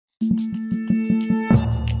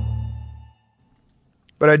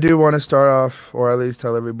But I do want to start off, or at least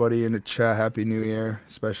tell everybody in the chat, Happy New Year,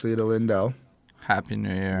 especially to Lindell. Happy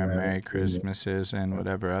New Year, Merry Christmases, and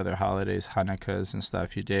whatever other holidays, Hanukkahs and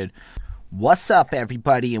stuff you did. What's up,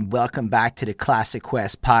 everybody, and welcome back to the Classic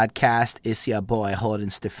Quest podcast. It's your boy, Holden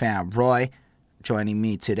Stefan Roy. Joining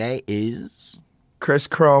me today is... Chris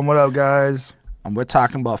Chrome. What up, guys? And we're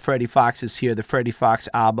talking about Freddie Fox's Here, the Freddie Fox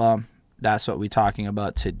album. That's what we're talking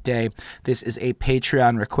about today. This is a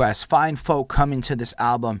Patreon request. Fine folk coming to this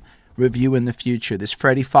album review in the future. This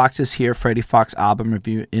Freddie Fox's Here, Freddie Fox album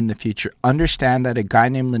review in the future. Understand that a guy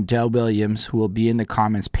named Lindell Williams, who will be in the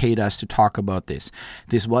comments, paid us to talk about this.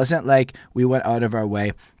 This wasn't like we went out of our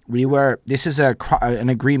way. This is an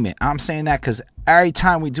agreement. I'm saying that because every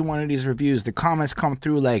time we do one of these reviews, the comments come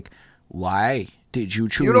through like, why did you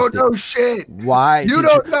choose You don't know shit. Why? You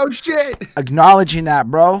don't know shit. Acknowledging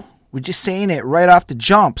that, bro. We're just saying it right off the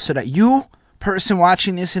jump so that you, person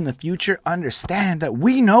watching this in the future, understand that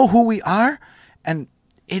we know who we are and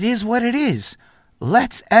it is what it is.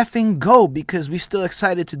 Let's effing go because we're still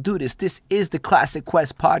excited to do this. This is the Classic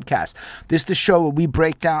Quest podcast. This is the show where we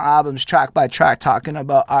break down albums track by track, talking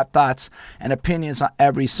about our thoughts and opinions on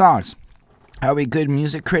every song. Are we good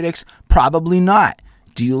music critics? Probably not.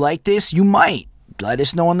 Do you like this? You might. Let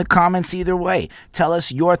us know in the comments either way. Tell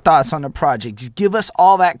us your thoughts on the project. Just give us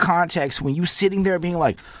all that context when you sitting there being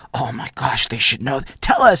like, oh my gosh, they should know.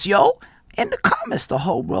 Tell us, yo. In the comments, the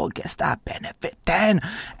whole world gets that benefit then.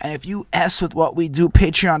 And if you S with what we do,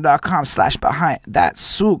 patreon.com/behind that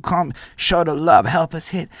suit, come show the love, help us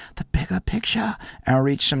hit the bigger picture and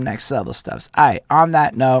reach some next level stuffs. Alright, on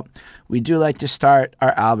that note, we do like to start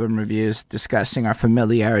our album reviews discussing our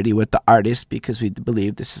familiarity with the artist because we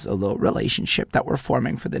believe this is a little relationship that we're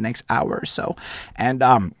forming for the next hour or so. And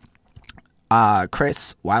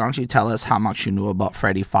Chris, why don't you tell us how much you knew about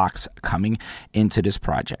Freddie Fox coming into this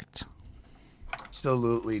project?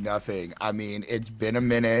 Absolutely nothing. I mean, it's been a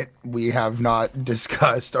minute. We have not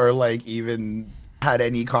discussed or like even had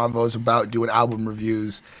any convos about doing album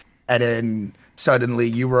reviews. And then suddenly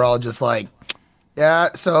you were all just like, yeah,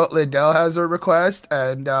 so Lindell has a request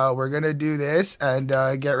and we're going to do this and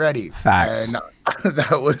get ready. Facts. And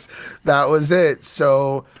that was it.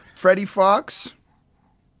 So Freddie Fox,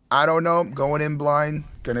 I don't know, going in blind,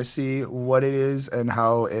 going to see what it is and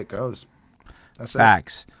how it goes. That's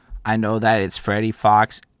Facts. I know that it's Freddie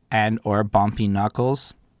Fox and or Bumpy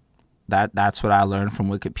Knuckles. That's what I learned from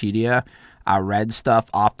Wikipedia. I read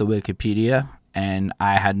stuff off the Wikipedia, and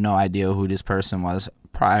I had no idea who this person was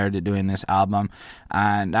prior to doing this album.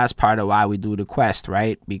 And that's part of why we do the quest,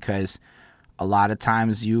 right? Because a lot of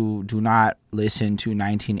times you do not listen to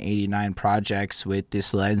 1989 projects with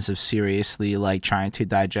this lens of seriously like trying to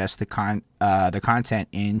digest the content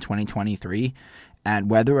in 2023.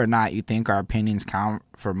 And whether or not you think our opinions count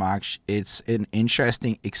for much, it's an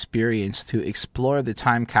interesting experience to explore the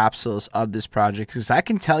time capsules of this project. Because I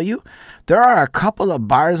can tell you, there are a couple of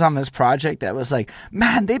bars on this project that was like,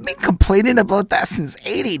 man, they've been complaining about that since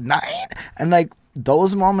 '89. And like,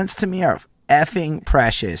 those moments to me are effing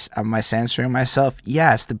precious. Am I censoring myself?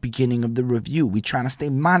 Yes, the beginning of the review. We trying to stay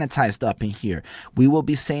monetized up in here. We will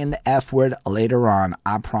be saying the F word later on,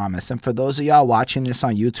 I promise. And for those of y'all watching this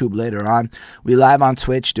on YouTube later on, we live on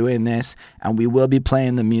Twitch doing this, and we will be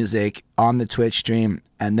playing the music on the Twitch stream.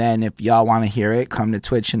 And then if y'all want to hear it, come to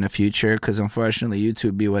Twitch in the future, because unfortunately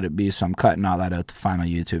YouTube be what it be, so I'm cutting all that out the final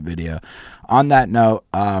YouTube video. On that note,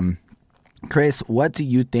 Chris, what do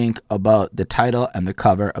you think about the title and the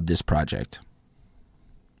cover of this project?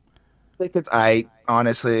 I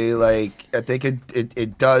honestly like. I think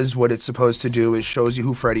it does what it's supposed to do. It shows you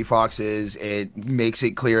who Freddie Fox is. It makes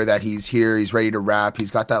it clear that he's here. He's ready to rap. He's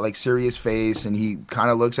got that like serious face, and he kind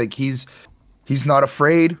of looks like he's not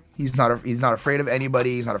afraid. He's not afraid of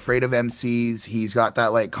anybody. He's not afraid of MCs. He's got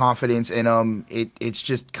that like confidence in him. It's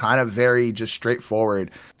just kind of very just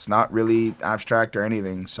straightforward. It's not really abstract or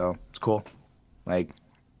anything. So it's cool. Like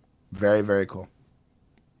very, very cool.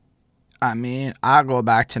 I mean, I go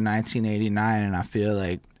back to 1989 and I feel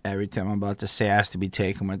like everything I'm about to say has to be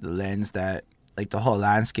taken with the lens that like the whole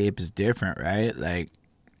landscape is different, right? Like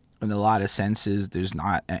in a lot of senses, there's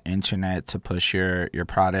not an internet to push your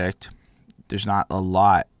product. There's not a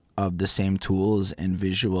lot of the same tools and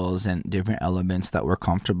visuals and different elements that we're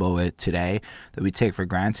comfortable with today that we take for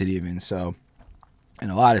granted even. So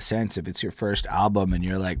in a lot of sense, if it's your first album and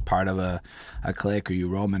you're like part of a clique or you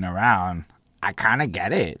roaming around, I kind of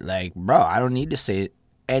get it. Like, bro, I don't need to say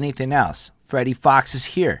anything else. Freddie Fox is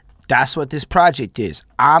here. That's what this project is.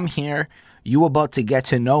 I'm here. You about to get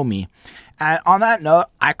to know me. And on that note,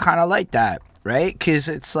 I kind of like that. right? Because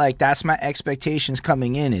it's like that's my expectations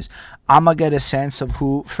coming in is I'm gonna get a sense of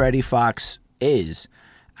who Freddie Fox is,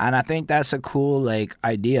 and I think that's a cool like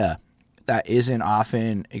idea that isn't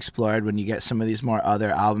often explored when you get some of these more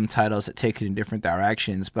other album titles that take it in different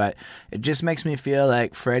directions. But it just makes me feel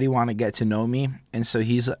like Freddie want to get to know me, and so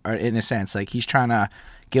he's, or in a sense, like he's trying to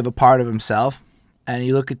give a part of himself. And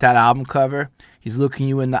you look at that album cover, he's looking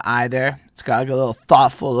you in the eye there. It's got like a little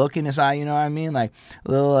thoughtful look in his eye, you know what I mean? Like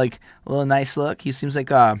a little nice look. He seems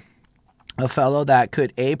like a fellow that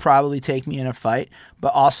could probably take me in a fight,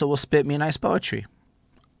 but also will spit me nice poetry.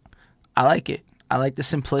 I like it. I like the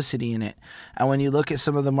simplicity in it. And when you look at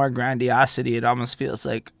some of the more grandiosity, it almost feels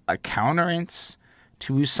like a counterance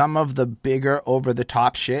to some of the bigger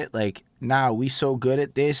over-the-top shit. Like, nah, we so good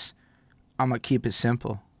at this, I'm going to keep it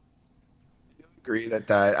simple. I agree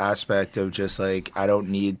that aspect of just, like, I don't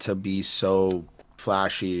need to be so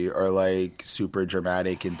flashy or, like, super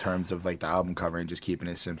dramatic in terms of, like, the album cover, and just keeping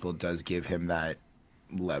it simple does give him that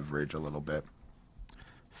leverage a little bit.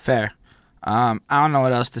 Fair. I don't know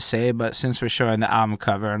what else to say, but since we're showing the album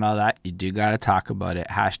cover and all that, you do got to talk about it.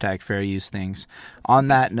 Hashtag fair use things. On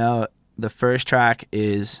that note, the first track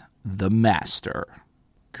is The Master.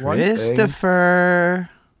 Christopher.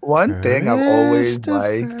 One thing I've always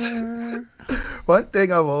liked, one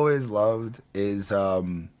thing I've always loved is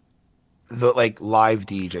the like live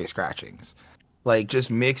DJ scratchings, like just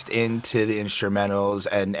mixed into the instrumentals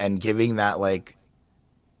and giving that like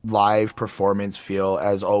live performance feel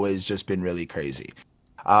has always just been really crazy.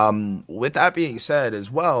 With that being said as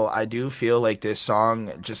well, I do feel like this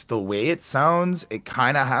song, just the way it sounds, it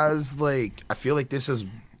kind of has like, I feel like this is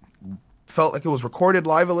felt like it was recorded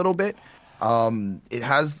live a little bit.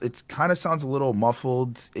 It kind of sounds a little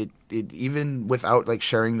muffled. It even without like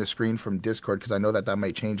sharing the screen from Discord, because I know that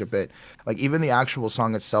might change a bit. Like even the actual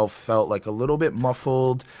song itself felt like a little bit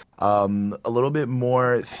muffled, a little bit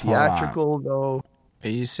more theatrical though. Are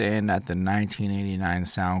you saying that the 1989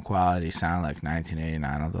 sound quality sound like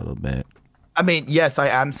 1989 a little bit? I mean, yes, I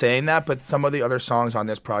am saying that, but some of the other songs on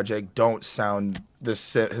this project don't sound the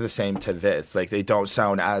same to this. Like, they don't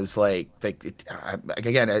sound as,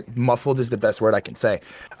 again, muffled is the best word I can say.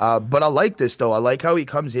 But I like this, though. I like how he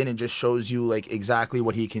comes in and just shows you, like, exactly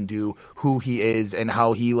what he can do, who he is, and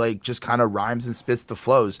how he, like, just kind of rhymes and spits the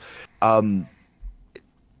flows.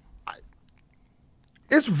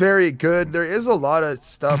 It's very good. There is a lot of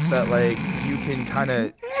stuff that, like, you can kind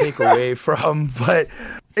of take away from, but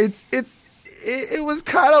it was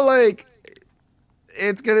kind of like,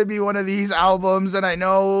 it's going to be one of these albums, and I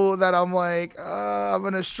know that I'm like, I'm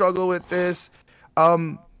going to struggle with this.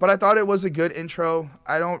 But I thought it was a good intro.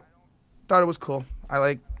 Thought it was cool.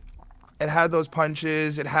 It had those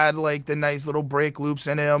punches. It had, like, the nice little break loops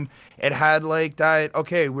in him. It had, like, that,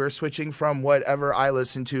 okay, we're switching from whatever I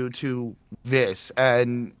listen to this.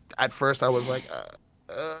 And at first I was like,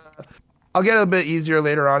 I'll get a bit easier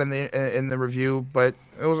later on in the review, but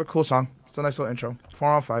it was a cool song. It's a nice little intro.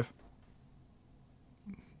 4 out of 5.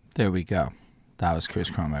 There we go. That was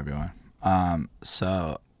Chris Chrome, everyone.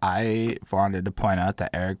 So I wanted to point out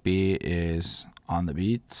that Eric B is on the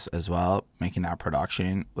beats as well, making that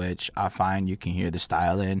production, which I find you can hear the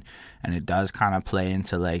style in, and it does kind of play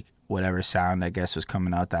into like whatever sound I guess was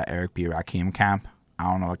coming out that Eric B Rakim camp.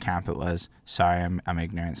 I don't know what camp it was. Sorry, I'm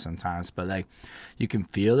ignorant sometimes, but like you can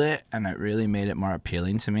feel it, and it really made it more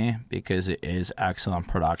appealing to me because it is excellent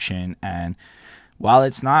production. And while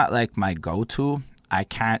it's not like my go-to, I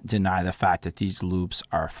can't deny the fact that these loops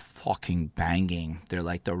are fucking banging. They're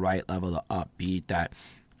like the right level of upbeat that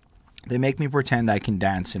they make me pretend I can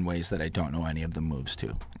dance in ways that I don't know any of the moves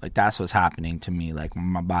to. Like that's what's happening to me. Like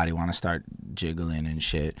my body want to start jiggling and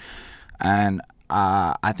shit. And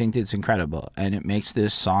I think it's incredible, and it makes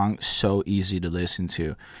this song so easy to listen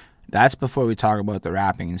to. That's before we talk about the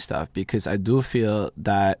rapping and stuff, because I do feel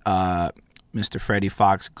that Mr. Freddie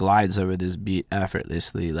Fox glides over this beat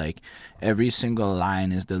effortlessly. Like every single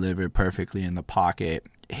line is delivered perfectly in the pocket.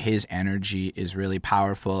 His energy is really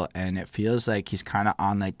powerful, and it feels like he's kind of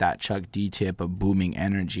on like that Chuck D tip of booming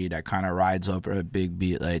energy that kind of rides over a big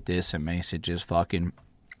beat like this and makes it just fucking,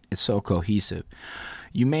 it's so cohesive.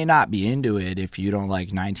 You may not be into it if you don't like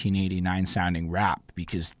 1989 sounding rap,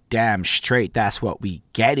 because damn straight that's what we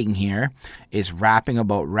getting here is rapping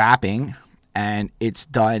about rapping. And it's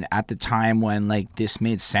done at the time when like this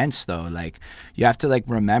made sense though. Like you have to like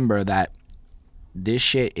remember that this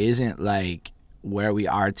shit isn't like where we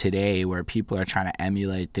are today, where people are trying to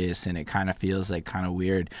emulate this and it kind of feels like kind of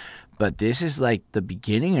weird. But this is like the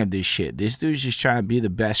beginning of this shit. This dude's just trying to be the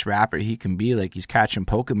best rapper he can be. Like he's catching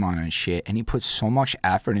Pokemon and shit. And he puts so much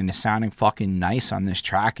effort into sounding fucking nice on this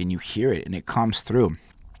track, and you hear it and it comes through.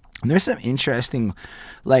 And there's some interesting,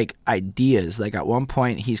 like, ideas. Like, at one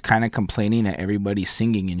point, he's kind of complaining that everybody's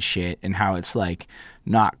singing and shit and how it's, like,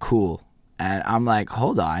 not cool. And I'm like,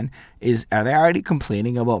 hold on, are they already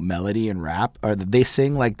complaining about melody and rap, or did they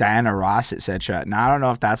sing like Diana Ross, etc.? Now I don't know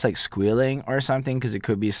if that's like squealing or something, because it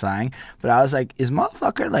could be slang. But I was like, is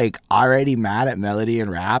motherfucker like already mad at melody and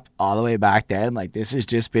rap all the way back then? Like, this has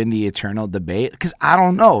just been the eternal debate? Because I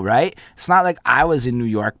don't know, right? It's not like I was in New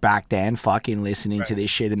York back then, fucking listening to this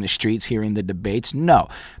shit in the streets, hearing the debates. No,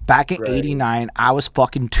 back in '89, I was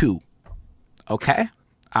fucking 2. Okay,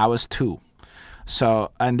 I was 2.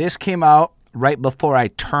 So, and this came out right before I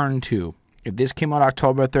turned 2. If this came out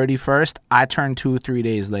October 31st, I turned 2 3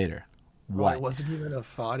 days later. What? I wasn't even a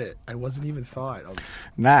thought.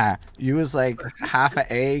 Nah, you was like half an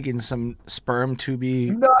egg and some sperm to be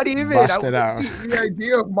not even busted out. The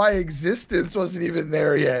idea of my existence wasn't even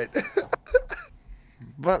there yet.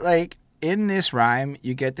 But like in this rhyme,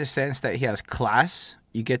 you get the sense that he has class.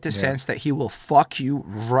 You get the sense that he will fuck you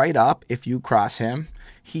right up if you cross him.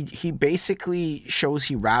 He basically shows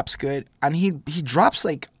he raps good, and he drops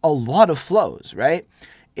like a lot of flows, right?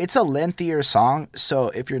 It's a lengthier song, so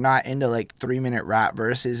if you're not into like 3-minute rap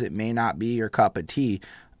verses, it may not be your cup of tea,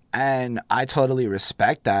 and I totally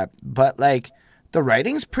respect that. But like the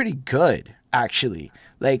writing's pretty good, actually.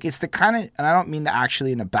 Like it's the kind of, and I don't mean that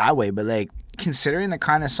actually in a bad way, but like considering the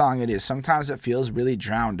kind of song it is, sometimes it feels really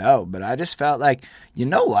drowned out. But I just felt like, you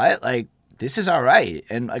know what, like, this is all right.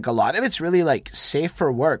 And like a lot of it's really like safe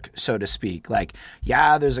for work, so to speak. Like,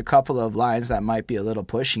 yeah, there's a couple of lines that might be a little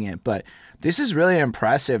pushing it, but this is really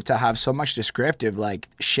impressive to have so much descriptive like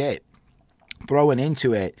shit thrown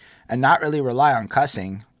into it and not really rely on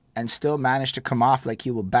cussing and still manage to come off like he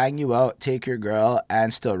will bang you out, take your girl,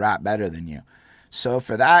 and still rap better than you. So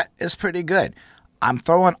for that, it's pretty good. I'm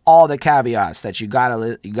throwing all the caveats that you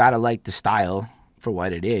gotta like the style for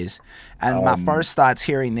what it is. And my first thoughts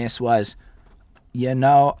hearing this was, you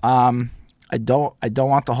know, I don't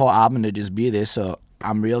want the whole album to just be this, so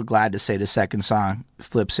I'm real glad to say the second song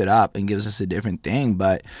flips it up and gives us a different thing.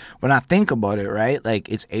 But when I think about it, right, like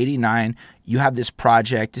it's 89, you have this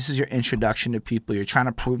project, this is your introduction to people, you're trying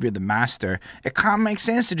to prove you're the master. It kind of makes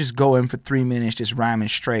sense to just go in for 3 minutes just rhyming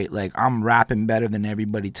straight, like I'm rapping better than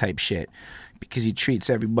everybody type shit, because he treats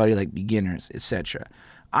everybody like beginners, etc.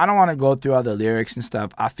 I don't want to go through all the lyrics and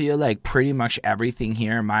stuff. I feel like pretty much everything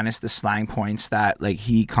here, minus the slang points that like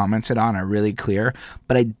he commented on, are really clear.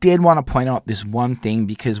 But I did want to point out this one thing,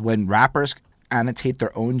 because when rappers annotate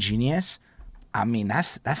their own genius, I mean,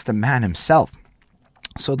 that's the man himself.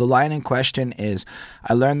 So the line in question is,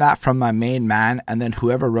 I learned that from my main man, and then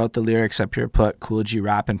whoever wrote the lyrics up here put Kool G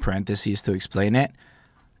Rap in parentheses to explain it.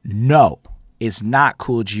 No, it's not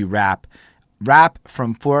Kool G Rap. Rap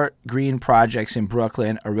from Fort Greene Projects in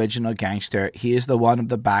Brooklyn, original gangster. He is the one of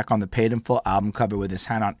the back on the Paid in Full album cover with his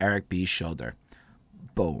hand on Eric B's shoulder.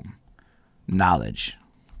 Boom. Knowledge.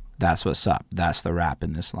 That's what's up. That's the rap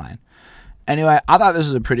in this line. Anyway, I thought this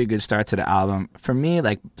was a pretty good start to the album. For me,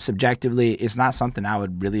 like, subjectively, it's not something I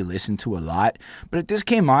would really listen to a lot. But if this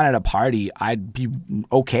came on at a party, I'd be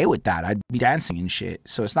okay with that. I'd be dancing and shit.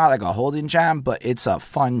 So it's not like a holding jam, but it's a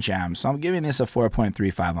fun jam. So I'm giving this a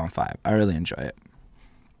 4.35 on 5. I really enjoy it.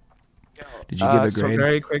 Did you give a grade? So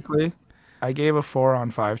very quickly, I gave a 4 on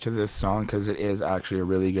 5 to this song because it is actually a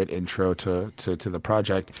really good intro to the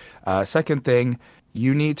project. Second thing,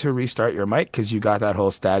 you need to restart your mic because you got that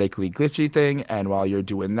whole statically glitchy thing. And while you're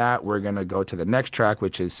doing that, we're going to go to the next track,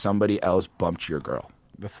 which is Somebody Else Bumped Your Girl.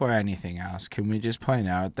 Before anything else, can we just point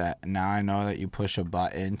out that now I know that you push a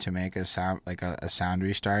button to make a sound, like a sound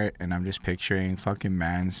restart, and I'm just picturing fucking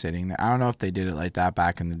man sitting there. I don't know if they did it like that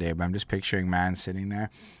back in the day, but I'm just picturing man sitting there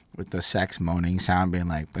with the sex moaning sound being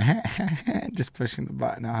like, just pushing the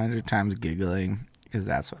button 100 times, giggling. Because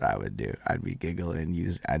that's what I would do. I'd be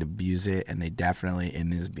giggling, I'd abuse it, and they definitely in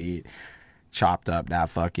this beat chopped up that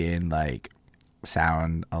fucking like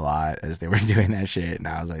sound a lot as they were doing that shit, and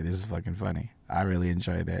I was like, this is fucking funny. I really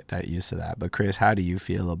enjoyed that use of that. But Chris, how do you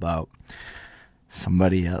feel about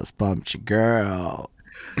Somebody Else Bumped Your Girl?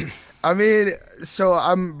 I mean, so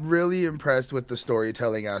I'm really impressed with the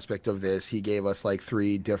storytelling aspect of this. He gave us like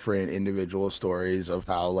 3 different individual stories of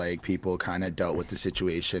how like people kind of dealt with the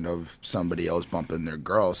situation of somebody else bumping their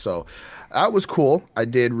girl. So that was cool. I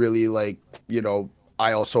did really like, you know,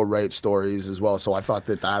 I also write stories as well. So I thought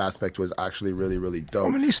that aspect was actually really, really dope. How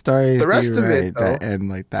many stories the rest do you of write it, though, that end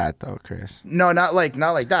like that, though, Chris? No, not like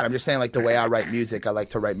that. I'm just saying like the way I write music, I like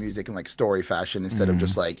to write music in like story fashion instead of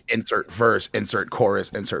just like insert verse, insert chorus,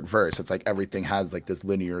 insert verse. It's like everything has like this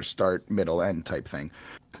linear start, middle, end type thing.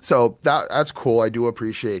 So that's cool. I do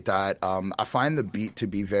appreciate that. I find the beat to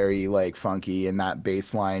be very like funky, and that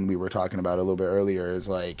bass line we were talking about a little bit earlier is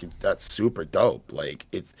like that's super dope. Like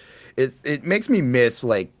it makes me miss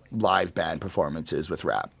like live band performances with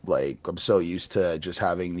rap. Like I'm so used to just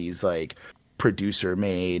having these like producer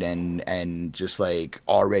made and just like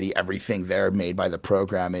already everything there made by the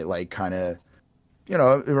program. It like kind of,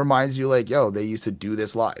 it reminds you like, yo, they used to do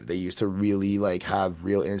this live. They used to really like have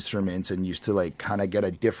real instruments and used to like kind of get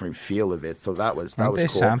a different feel of it. So that was Aren't they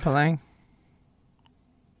cool. sampling?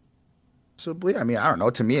 So I mean, I don't know.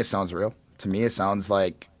 To me, it sounds real. To me, it sounds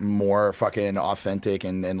like more fucking authentic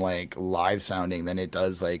and like live sounding than it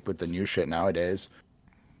does like with the new shit nowadays.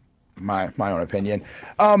 My own opinion.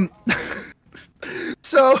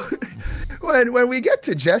 So when we get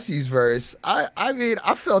to Jesse's verse, I mean,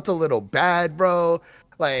 I felt a little bad, bro.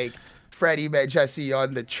 Like Freddie met Jesse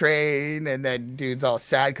on the train, and then dude's all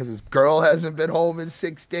sad because his girl hasn't been home in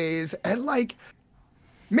 6 days. And like,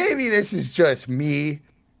 maybe this is just me,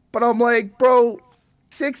 but I'm like, bro,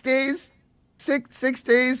 6 days, six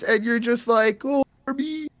days, and you're just like, oh,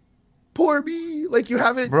 poor me. Like you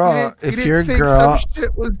haven't, bro. You didn't think some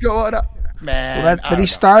shit was going on. Man, well, but he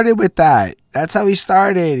started with that. That's how he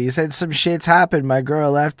started. He said some shit's happened. My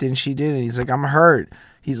girl left and she didn't. He's like, I'm hurt.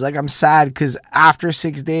 He's like, I'm sad because after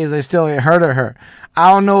 6 days, I still ain't heard of her. I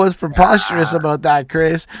don't know what's preposterous about that,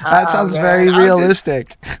 Chris. That sounds very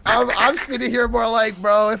realistic. I'm sitting here more like,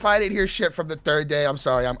 bro, if I didn't hear shit from the third day, I'm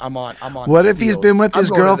sorry. I'm on. What if he's been with his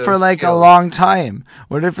girl for like a long time?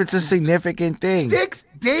 What if it's a significant thing? 6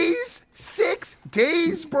 days? 6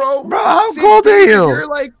 days, bro. Bro, how cold are you?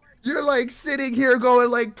 You're like sitting here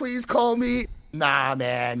going like, please call me. Nah,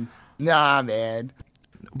 man.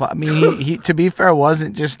 But I mean, he to be fair,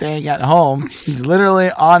 wasn't just staying at home. He's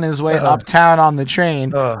literally on his way uptown on the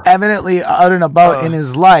train, evidently out and about in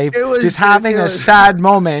his life, just having a sad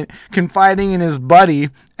moment, confiding in his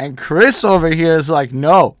buddy. And Chris over here is like,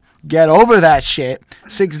 no, get over that shit.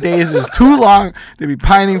 6 days is too long to be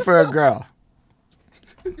pining for a girl.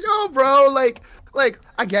 Yo, bro, like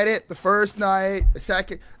I get it. The first night, the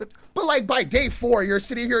second, but like by day 4, you're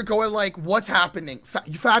sitting here going like, what's happening?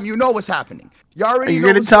 Fam, you know what's happening. You already. Are you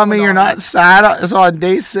gonna tell me you're not sad? So on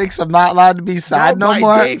day 6, I'm not allowed to be sad no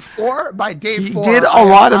more. By day 4, he did a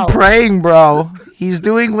lot of praying, bro. He's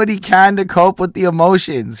doing what he can to cope with the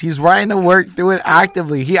emotions. He's trying to work through it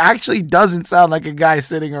actively. He actually doesn't sound like a guy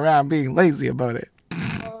sitting around being lazy about it.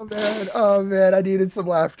 Oh man, I needed some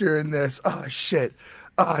laughter in this. Oh shit.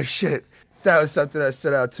 That was something that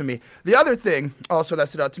stood out to me. The other thing also that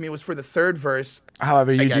stood out to me was for the third verse.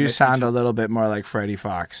 However, you do sound a little bit more like Freddie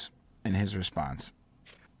Fox in his response.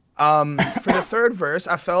 For the third verse,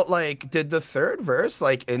 I felt like, did the third verse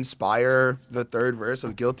like inspire the third verse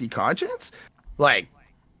of Guilty Conscience? Like,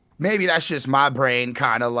 maybe that's just my brain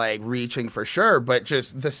kind of like reaching for sure, but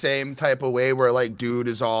just the same type of way where like dude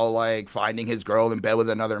is all like finding his girl in bed with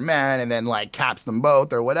another man and then like caps them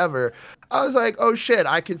both or whatever. I was like, oh shit,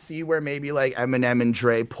 I could see where maybe like Eminem and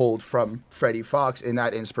Dre pulled from Freddie Fox in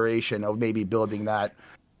that inspiration of maybe building that.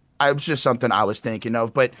 It was just something I was thinking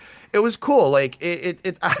of, but it was cool. Like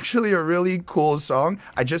it's actually a really cool song.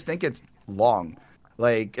 I just think it's long.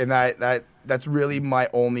 Like, and that's really my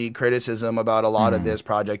only criticism about a lot of this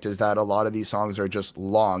project is that a lot of these songs are just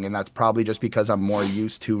long, and that's probably just because I'm more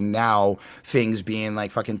used to now things being like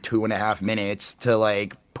fucking 2.5 minutes to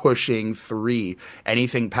like pushing 3.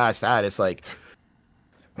 Anything past that, it's like,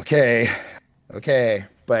 okay,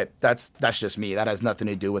 but that's just me. That has nothing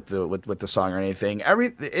to do with the song or anything.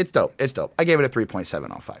 It's dope. I gave it a 3.7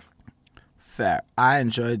 out of 5. Fair. I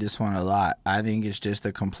enjoyed this one a lot. I think it's just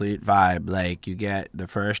a complete vibe. Like, you get the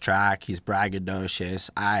first track, he's braggadocious.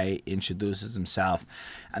 Introduces himself.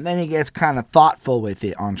 And then he gets kind of thoughtful with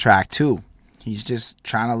it on track 2. He's just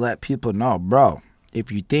trying to let people know, bro,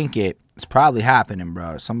 if you think it's probably happening,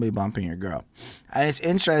 bro. Somebody bumping your girl. And it's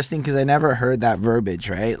interesting because I never heard that verbiage,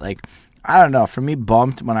 right? Like, I don't know. For me,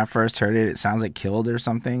 bumped, when I first heard it, it sounds like killed or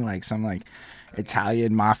something. Like some, like,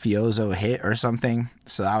 Italian mafioso hit or something.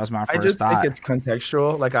 So that was my first thought. I think it's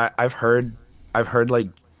contextual. Like I've heard like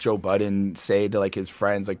Joe Budden say to like his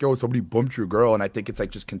friends, like, yo, somebody bumped your girl, and I think it's like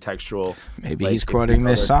just contextual. Maybe like, he's quoting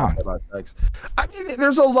this song. I mean,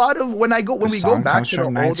 there's a lot of when we go back to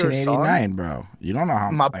the older song, bro. You don't know how.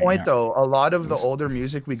 My point though, a lot of the older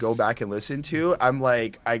music we go back and listen to, I'm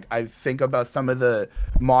like, I think about some of the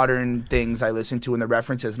modern things I listen to and the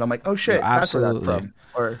references, and I'm like, oh shit, that's where that's from.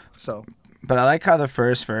 Or so. But I like how the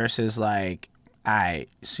first verse is like, alright,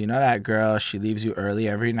 so you know that girl, she leaves you early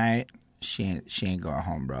every night? She ain't going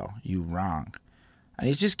home, bro. You wrong. And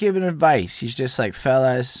he's just giving advice. He's just like,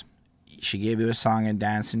 fellas, she gave you a song and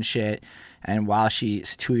dance and shit. and while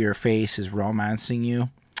she's to your face is romancing you,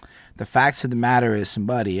 the facts of the matter is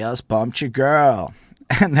somebody else bumped your girl.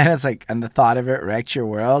 And then it's like, and the thought of it wrecked your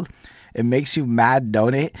world. It makes you mad,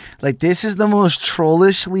 don't it? Like, this is the most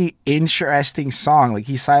trollishly interesting song. Like,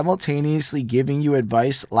 he's simultaneously giving you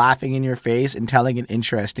advice, laughing in your face, and telling an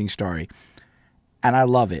interesting story. And I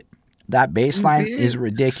love it. That bass line is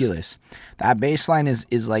ridiculous. That bass line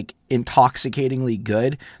is like intoxicatingly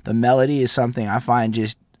good. The melody is something I find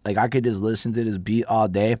just, like, I could just listen to this beat all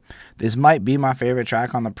day. This might be my favorite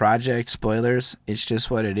track on the project. Spoilers. It's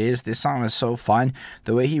just what it is. This song is so fun.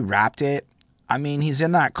 The way he rapped it, I mean, he's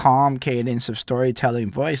in that calm cadence of storytelling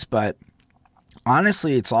voice, but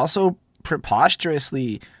honestly, it's also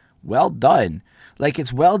preposterously well done. Like,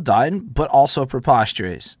 it's well done, but also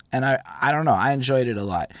preposterous. And I don't know. I enjoyed it a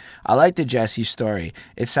lot. I like the Jesse story.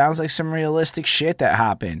 It sounds like some realistic shit that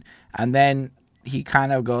happened. And then he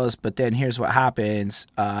kind of goes, but then here's what happens.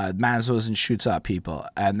 Mans goes and shoots up people.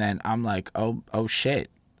 And then I'm like, oh shit.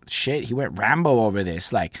 Shit, he went Rambo over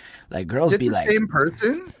this. Like girls be like, same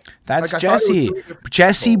person? That's like, Jesse.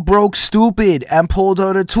 Jesse broke stupid and pulled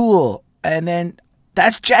out a tool. And then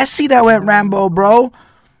that's Jesse that went Rambo, bro.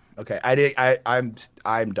 Okay,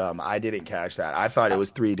 I'm dumb. I didn't catch that. I thought it was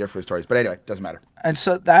 3 different stories. But anyway, doesn't matter. And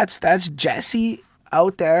so that's Jesse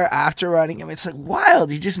out there after running him. It's like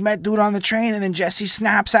wild. He just met dude on the train, and then Jesse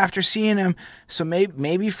snaps after seeing him. So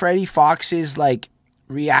maybe Freddie Fox's like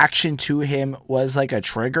reaction to him was like a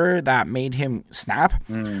trigger that made him snap.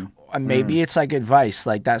 And maybe it's like advice.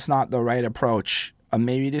 Like, that's not the right approach.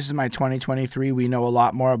 Maybe this is my 2023. We know a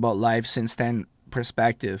lot more about life since then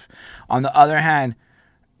perspective. On the other hand,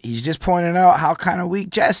 he's just pointing out how kind of weak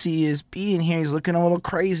Jesse is being here. He's looking a little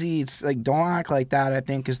crazy. It's like, don't act like that, I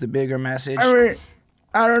think, is the bigger message.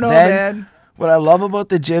 I don't know, man. What I love about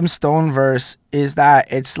the Jim Stone verse is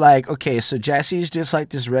that it's like, okay, so Jesse's just like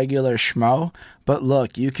this regular schmo, but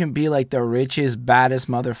look, you can be like the richest, baddest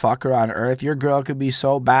motherfucker on earth. Your girl could be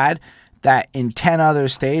so bad that in 10 other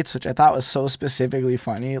states, which I thought was so specifically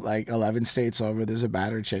funny, like 11 states over, there's a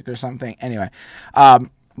badder chick or something. Anyway,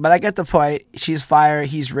 but I get the point. She's fire.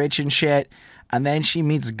 He's rich and shit. And then she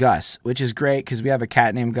meets Gus, which is great because we have a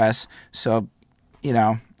cat named Gus. So, you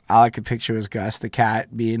know, all I could picture was Gus, the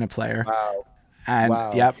cat, being a player. Wow. And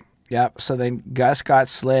yep. So then Gus got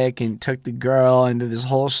slick and took the girl into this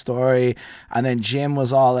whole story. And then Jim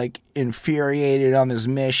was all like infuriated on this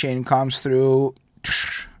mission, comes through,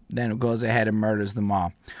 then goes ahead and murders them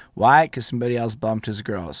all. Why? Because somebody else bumped his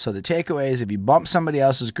girl. So the takeaway is, if you bump somebody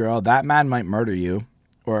else's girl, that man might murder you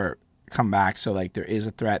or come back. So like, there is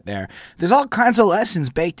a threat there. There's all kinds of lessons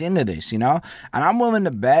baked into this, you know? And I'm willing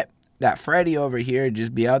to bet that Freddie over here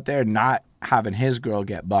just be out there not having his girl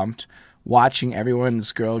get bumped, watching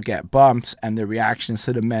everyone's girl get bumped and the reactions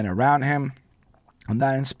to the men around him. And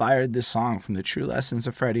that inspired this song from the True Lessons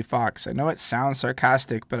of Freddie Fox. I know it sounds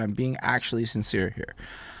sarcastic, but I'm being actually sincere here.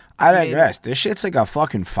 I digress. This shit's like a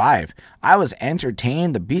fucking 5. I was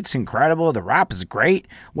entertained. The beat's incredible. The rap is great.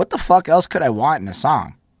 What the fuck else could I want in a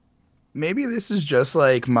song? Maybe this is just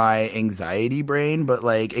like my anxiety brain, but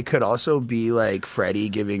like it could also be like Freddie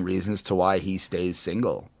giving reasons to why he stays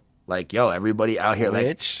single. Like, yo, everybody out here,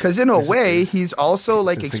 like, because in a way, he's also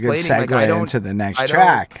like explaining, like, I don't into the next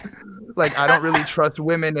track. Like, I don't really trust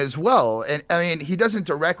women as well. And I mean, he doesn't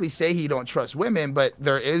directly say he don't trust women, but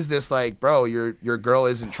there is this like, bro, your girl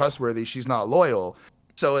isn't trustworthy. She's not loyal.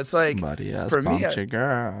 So it's like, somebody else for me, bumped your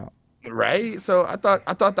girl, right? So I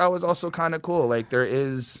thought that was also kind of cool. Like, there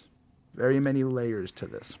is very many layers to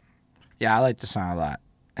this. Yeah, I like the song a lot.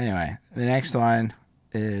 Anyway, the next one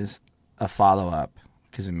is a follow-up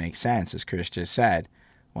because it makes sense, as Chris just said.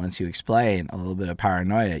 Once you explain a little bit of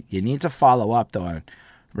paranoia, you need to follow up, though, and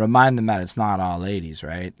remind them that it's not all ladies,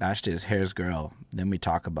 right? That's just Hair's girl. Then we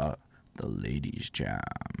talk about the ladies jam.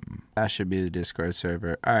 That should be the Discord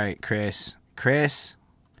server. All right, Chris. Chris,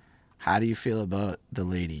 how do you feel about the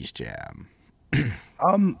ladies jam?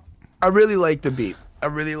 I really like the beat. I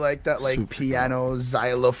really like that, like, super piano,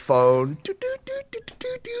 xylophone.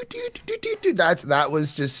 That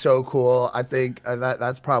was just so cool. I think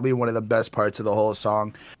that's probably one of the best parts of the whole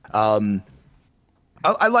song.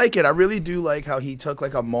 I like it. I really do like how he took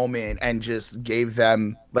like a moment and just gave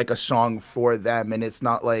them like a song for them, and it's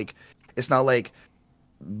not like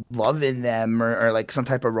loving them or like some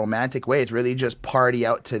type of romantic way. It's really just party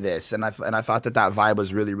out to this, and I thought that vibe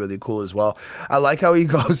was really, really cool as well. I like how he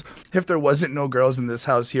goes, if there wasn't no girls in this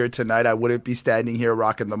house here tonight, I wouldn't be standing here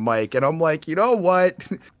rocking the mic. And I'm like, you know what?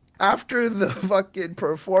 After the fucking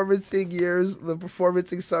performancing years, the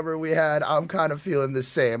performancing summer we had, I'm kind of feeling the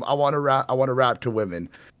same. I want to rap to women.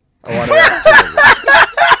 I want to rap to women.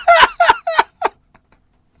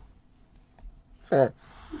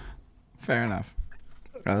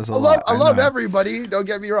 was a lot. I love everybody. Don't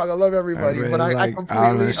get me wrong. I love everybody, but I completely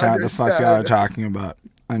understand. The fuck y'all are talking about.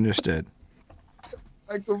 Understood.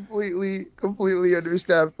 I completely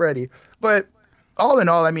understand Freddie. But all in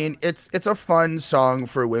all, I mean, it's a fun song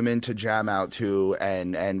for women to jam out to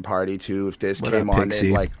and party to. If this came on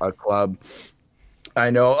in like a club, I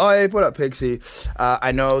know. Oh, hey, what up, Pixie?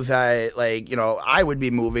 I know that, like, you know, I would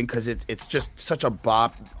be moving because it's just such a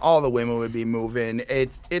bop. All the women would be moving.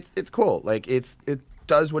 It's cool. Like, it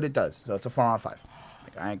does what it does. So it's a 4 out of 5.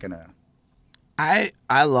 Like, I ain't gonna. I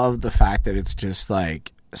love the fact that it's just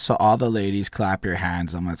like, so all the ladies clap your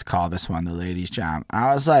hands and let's call this one the ladies jam.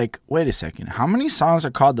 I was like, wait a second, how many songs are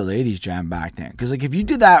called the ladies jam back then? Because like if you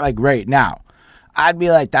did that like right now, I'd be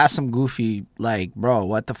like, that's some goofy, like, bro,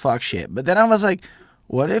 what the fuck shit. But then I was like,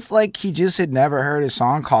 what if like he just had never heard a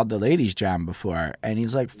song called the ladies jam before and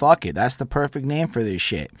he's like, fuck it, that's the perfect name for this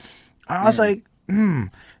shit. I was like,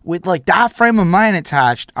 with like that frame of mind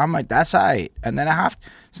attached, I'm like, that's alright. And then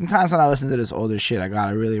sometimes when I listen to this older shit, I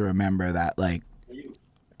gotta really remember that like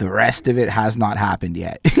the rest of it has not happened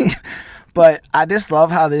yet. But I just love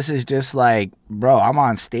how this is just like, bro, I'm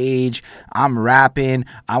on stage, I'm rapping,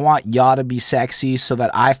 I want y'all to be sexy so that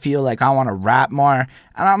I feel like I want to rap more.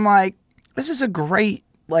 And I'm like, this is a great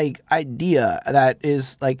like idea that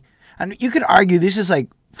is like, and you could argue this is like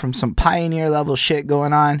from some pioneer level shit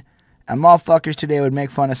going on. And motherfuckers today would make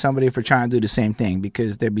fun of somebody for trying to do the same thing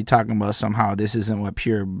because they'd be talking about somehow this isn't what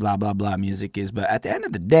pure blah, blah, blah music is. But at the end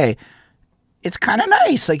of the day, it's kind of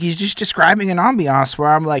nice. Like, he's just describing an ambiance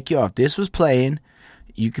where I'm like, yo, if this was playing,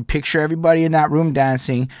 you could picture everybody in that room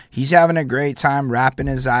dancing. He's having a great time rapping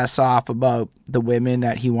his ass off about the women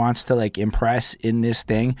that he wants to, like, impress in this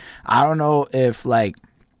thing. I don't know if, like,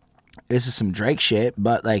 this is some Drake shit,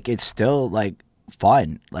 but, like, it's still, like,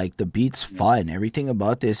 fun. Like, the beat's fun. Everything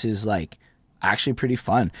about this is, like, actually pretty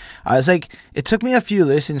fun. I was like, it took me a few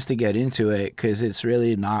listens to get into it because it's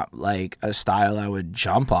really not, like, a style I would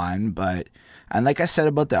jump on, but... And like I said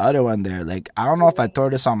about the other one there, like, I don't know if I throw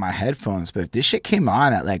this on my headphones, but if this shit came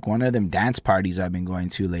on at, like, one of them dance parties I've been going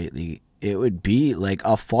to lately, it would be, like,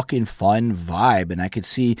 a fucking fun vibe. And I could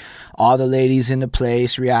see all the ladies in the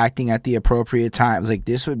place reacting at the appropriate times. Like,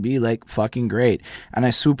 this would be, like, fucking great. And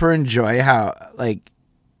I super enjoy how, like,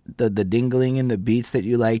 the dingling in the beats that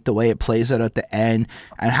you like, the way it plays out at the end,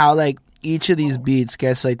 and how, like, each of these beats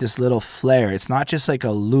gets like this little flair. It's not just like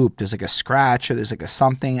a loop. There's like a scratch or there's like a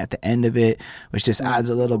something at the end of it, which just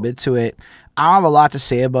adds a little bit to it. I don't have a lot to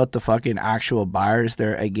say about the fucking actual bars.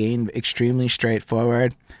 They're, again, extremely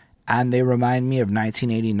straightforward. And they remind me of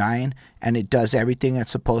 1989. And it does everything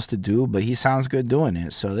it's supposed to do, but he sounds good doing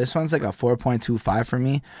it. So this one's like a 4.25 for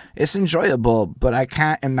me. It's enjoyable, but I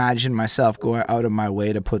can't imagine myself going out of my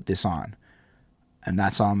way to put this on. And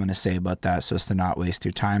that's all I'm going to say about that, so as to not waste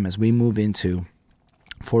your time as we move into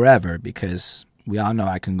Forever, because we all know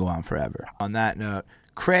I can go on forever. On that note,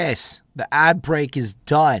 Chris, the ad break is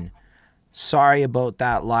done. Sorry about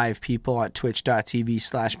that, live people at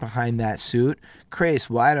twitch.tv/behindthatsuit. Chris,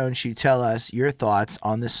 why don't you tell us your thoughts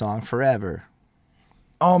on the song Forever?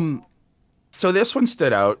 So this one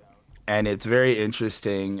stood out, and it's very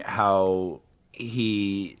interesting how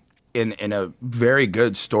he... in a very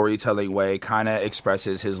good storytelling way, kind of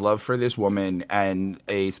expresses his love for this woman and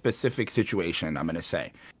a specific situation, I'm going to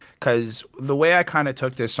say. Because the way I kind of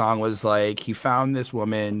took this song was like, he found this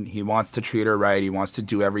woman, he wants to treat her right, he wants to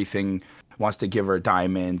do everything, wants to give her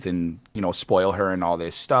diamonds and, you know, spoil her and all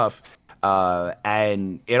this stuff.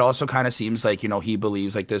 And it also kind of seems like, you know, he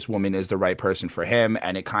believes like this woman is the right person for him,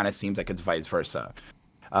 and it kind of seems like it's vice versa.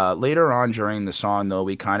 Later on during the song, though,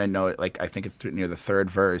 we kind of know, like, I think it's near the third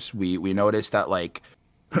verse, we noticed that, like,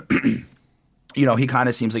 you know, he kind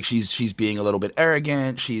of seems like she's being a little bit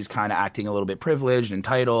arrogant. She's kind of acting a little bit privileged,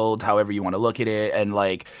 entitled, however you want to look at it, and,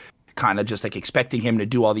 like, kind of just, like, expecting him to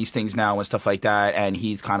do all these things now and stuff like that. And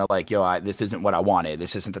he's kind of like, yo, this isn't what I wanted.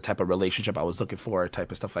 This isn't the type of relationship I was looking for, type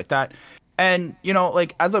of stuff like that. And, you know,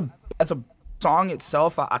 like, as a song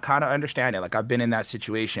itself, I kind of understand it. Like, I've been in that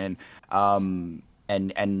situation. And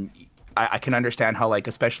I can understand how, like,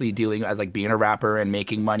 especially dealing as, like, being a rapper and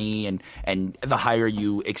making money and the higher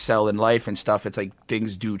you excel in life and stuff, it's like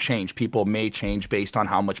things do change. People may change based on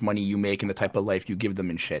how much money you make and the type of life you give them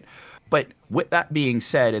and shit. But with that being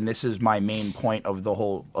said, and this is my main point of the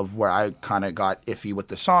whole of where I kind of got iffy with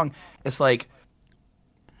the song, it's like,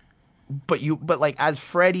 but like as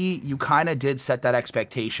Freddie, you kind of did set that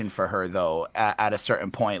expectation for her though at a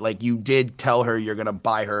certain point. Like, you did tell her you're gonna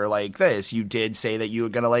buy her like this. You did say that you were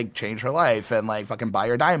gonna, like, change her life and, like, fucking buy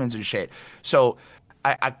her diamonds and shit. So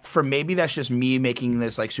for maybe that's just me making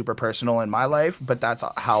this like super personal in my life, but that's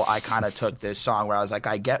how I kind of took this song, where I was like,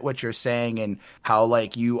 I get what you're saying and how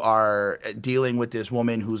like you are dealing with this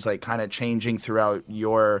woman who's like kind of changing throughout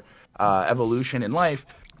your evolution in life,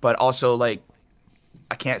 but also like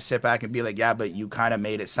I can't sit back and be like, yeah, but you kind of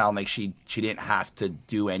made it sound like she didn't have to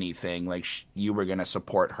do anything, like you were gonna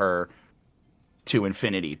support her to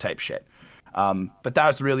infinity type shit. But that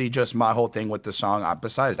was really just my whole thing with the song.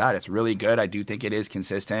 Besides that, it's really good. I do think it is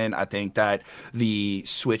consistent. I think that the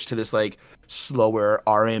switch to this like slower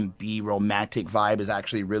R&B romantic vibe is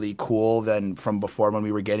actually really cool than from before, when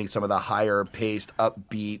we were getting some of the higher paced,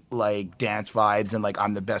 upbeat like dance vibes and like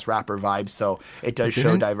I'm the best rapper vibes. So it does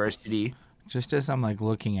show diversity. Just as I'm like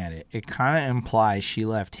looking at it, it kind of implies she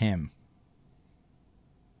left him.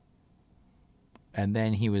 And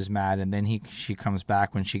then he was mad, and then she comes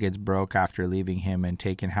back when she gets broke after leaving him and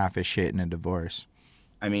taking half his shit in a divorce.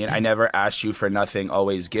 I mean, I never asked you for nothing,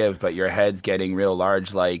 always give, but your head's getting real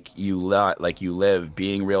large like you live,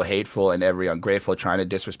 being real hateful and every ungrateful, trying to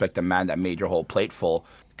disrespect the man that made your whole plate full.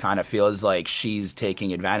 Kind of feels like she's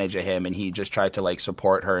taking advantage of him and he just tried to like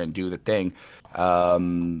support her and do the thing.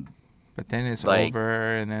 But then it's like,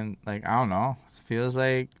 over, and then like, I don't know. It feels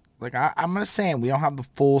like I'm not saying we don't have the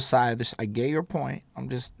full side of this. I get your point. I'm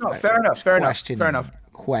just fair enough.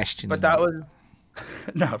 Questioning. But that was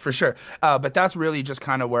no, for sure. But that's really just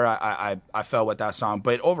kind of where I felt with that song.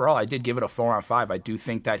 But overall, I did give it a 4 out of 5. I do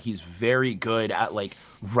think that he's very good at like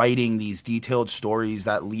writing these detailed stories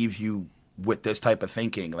that leave you with this type of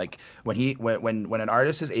thinking. Like when an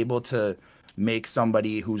artist is able to make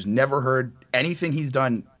somebody who's never heard anything he's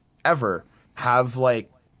done ever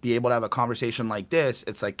be able to have a conversation like this,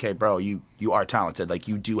 it's like, okay, bro, you are talented. Like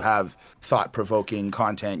you do have thought-provoking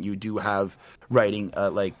content. You do have writing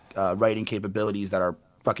capabilities that are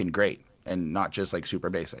fucking great and not just like super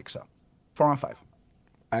basic. So 4 out of 5.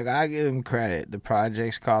 I gotta give him credit. The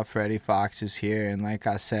project's called Freddie Fox is here, and like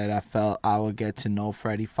I said, I felt I would get to know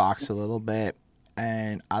Freddie Fox a little bit.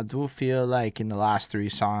 And I do feel like in the last 3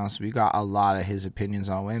 songs, we got a lot of his opinions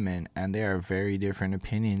on women, and they are very different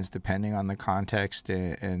opinions depending on the context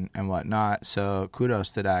and whatnot. So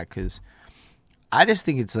kudos to that, because I just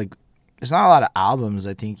think it's like, there's not a lot of albums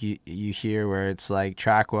I think you hear where it's like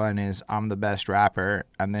track 1 is I'm the best rapper,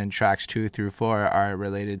 and then tracks 2 through 4 are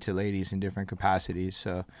related to ladies in different capacities.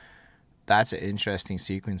 So that's an interesting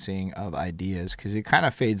sequencing of ideas, because it kind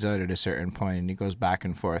of fades out at a certain point and it goes back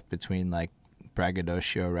and forth between like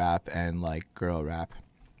braggadocio rap and like girl rap,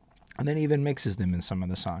 and then even mixes them in some of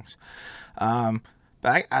the songs.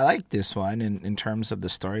 But I like this one in terms of the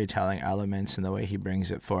storytelling elements and the way he brings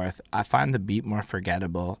it forth. I find the beat more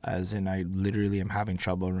forgettable, as in I literally am having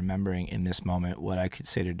trouble remembering in this moment what I could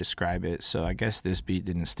say to describe it. So I guess this beat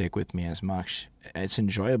didn't stick with me as much. It's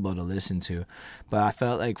enjoyable to listen to, but I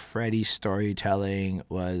felt like Freddie's storytelling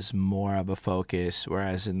was more of a focus,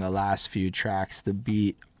 whereas in the last few tracks, the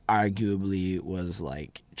beat arguably was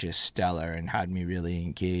like just stellar and had me really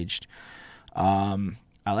engaged.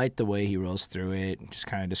 I like the way he rolls through it. Just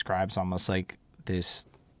kind of describes almost like this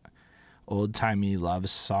old-timey love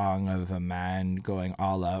song of a man going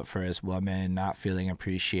all out for his woman, not feeling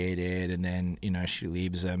appreciated, and then, you know, she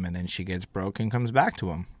leaves him, and then she gets broke and comes back to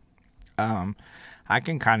him. I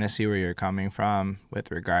can kind of see where you're coming from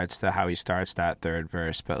with regards to how he starts that third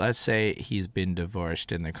verse, but let's say he's been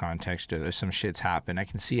divorced in the context of there's some shit's happened. I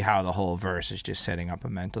can see how the whole verse is just setting up a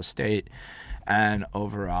mental state, and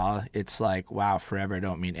overall it's like, wow, forever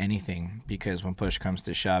don't mean anything, because when push comes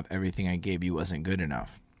to shove, everything I gave you wasn't good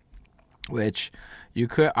enough, which you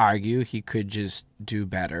could argue he could just do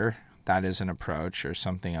better. That is an approach, or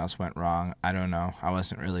something else went wrong. I don't know. I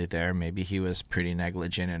wasn't really there. Maybe he was pretty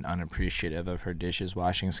negligent and unappreciative of her dishes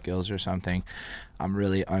washing skills or something. I'm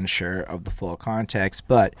really unsure of the full context,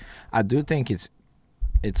 but I do think it's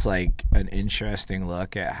like an interesting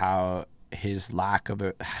look at how his lack of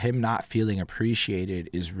him not feeling appreciated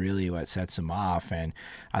is really what sets him off. And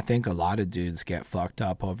I think a lot of dudes get fucked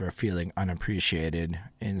up over feeling unappreciated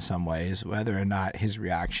in some ways, whether or not his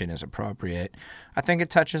reaction is appropriate. I think it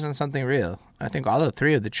touches on something real. I think all the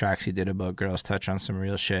 3 of the tracks he did about girls touch on some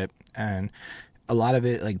real shit, and a lot of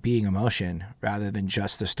it like being emotion rather than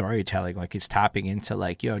just the storytelling. Like it's tapping into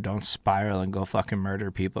like, yo, don't spiral and go fucking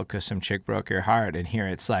murder people because some chick broke your heart. And here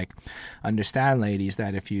it's like, understand, ladies,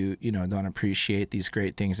 that if you don't appreciate these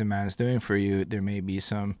great things a man's doing for you, there may be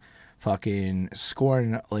some fucking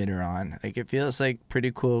scorn later on. Like it feels like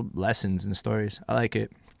pretty cool lessons and stories. I like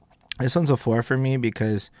it. This one's a 4 for me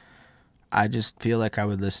because I just feel like I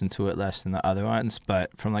would listen to it less than the other ones,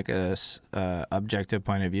 but from like a objective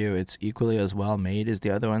point of view, it's equally as well made as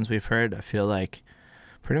the other ones we've heard. I feel like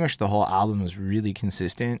pretty much the whole album is really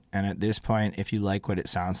consistent. And at this point, if you like what it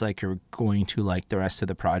sounds like, you're going to like the rest of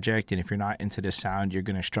the project. And if you're not into the sound, you're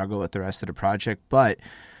going to struggle with the rest of the project. But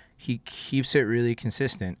he keeps it really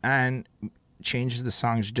consistent and changes the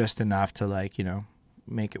songs just enough to, like, you know,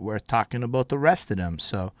 make it worth talking about the rest of them.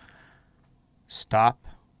 So Stop,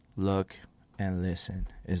 Look, and Listen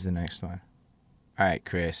is the next one. All right,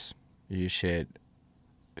 Chris, you should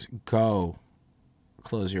go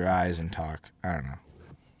close your eyes and talk. I don't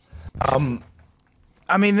know.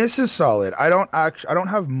 I mean, this is solid. I don't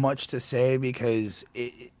have much to say because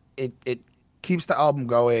it keeps the album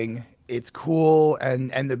going. It's cool,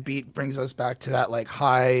 and the beat brings us back to that like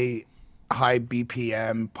high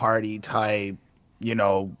BPM party type, you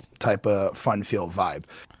know, type of fun feel vibe.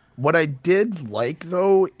 What I did like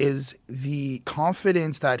though is the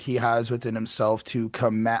confidence that he has within himself to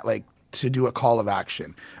to do a call of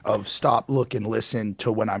action of stop, look, and listen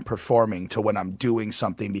to when I'm performing, to when I'm doing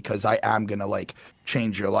something, because I am going to like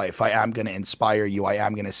change your life. I am going to inspire you. I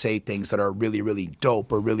am going to say things that are really, really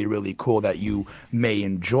dope or really, really cool that you may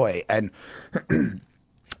enjoy. And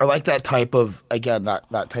I like that type of, again,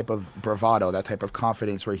 that type of bravado, that type of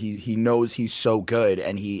confidence where he knows he's so good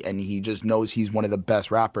and he just knows he's one of the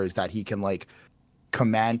best rappers, that he can like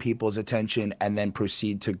command people's attention and then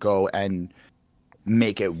proceed to go and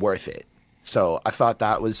make it worth it. So I thought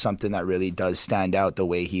that was something that really does stand out, the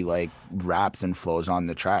way he like raps and flows on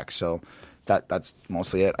the track. So that's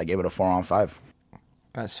mostly it. I gave it a 4 on 5.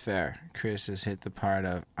 That's fair. Chris has hit the part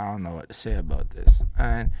of, I don't know what to say about this.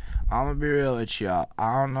 And I'm going to be real with y'all.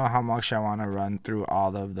 I don't know how much I want to run through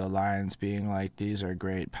all of the lines being like, these are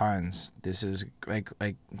great puns. This is like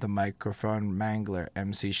the microphone mangler,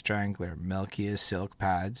 MC Strangler, milky as silk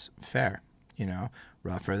pads. Fair. You know,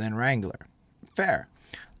 rougher than Wrangler. Fair.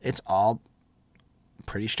 It's all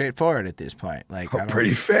pretty straightforward at this point. Like,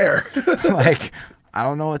 pretty fair. Like, I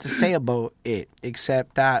don't know what to say about it,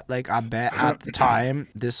 except that, like, I bet at the time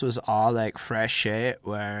this was all like fresh shit,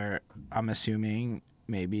 where I'm assuming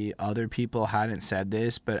maybe other people hadn't said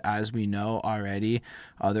this, but as we know already,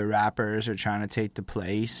 other rappers are trying to take the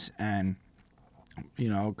place and, you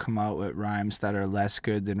know, come out with rhymes that are less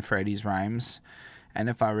good than Freddie's rhymes. And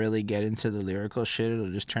if I really get into the lyrical shit,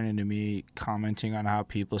 it'll just turn into me commenting on how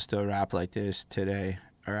people still rap like this today,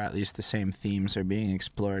 or at least the same themes are being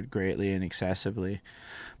explored greatly and excessively.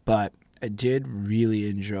 But I did really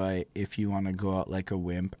enjoy If You Want to Go Out Like a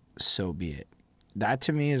Wimp, So Be It. That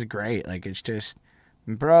to me is great. Like, it's just,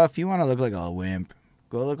 bro, if you want to look like a wimp,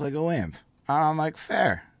 go look like a wimp. I'm like,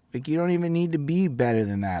 fair. Like, you don't even need to be better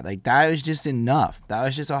than that. Like, that was just enough. That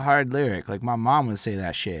was just a hard lyric. Like, my mom would say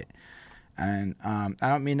that shit. And I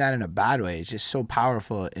don't mean that in a bad way. It's just so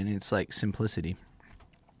powerful in its, like, simplicity.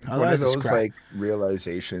 One of those, like,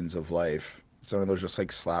 realizations of life. It's one of those just,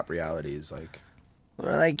 like, slap realities, like.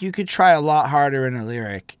 Or, like, you could try a lot harder in a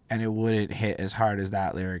lyric, and it wouldn't hit as hard as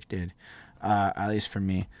that lyric did, at least for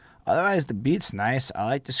me. Otherwise, the beat's nice. I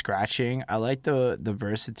like the scratching. I like the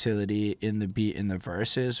versatility in the beat in the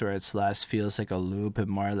verses, where it's less feels like a loop and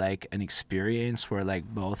more like an experience where, like,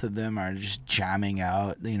 both of them are just jamming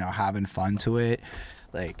out, you know, having fun to it.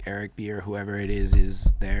 Like, Eric B. or whoever it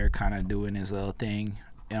is there kind of doing his little thing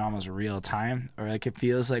in almost real time. Or, like, it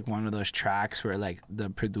feels like one of those tracks where, like,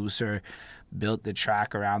 the producer built the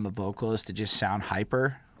track around the vocals to just sound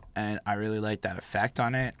hyper. And I really like that effect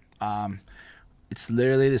on it. It's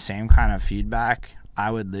literally the same kind of feedback.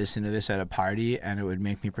 I would listen to this at a party and it would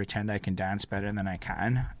make me pretend I can dance better than I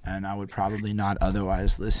can. And I would probably not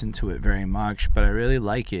otherwise listen to it very much, but I really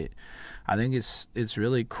like it. I think it's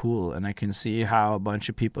really cool. And I can see how a bunch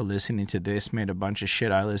of people listening to this made a bunch of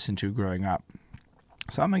shit I listened to growing up.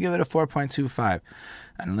 So I'm going to give it a 4.25.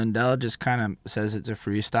 And Lindell just kind of says it's a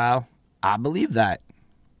freestyle. I believe that.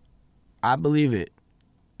 I believe it.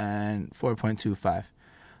 And 4.25.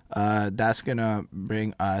 That's going to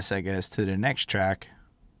bring us, I guess, to the next track,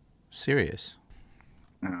 Serious.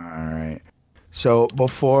 All right. So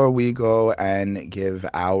before we go and give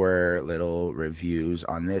our little reviews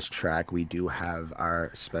on this track, we do have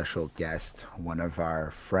our special guest, one of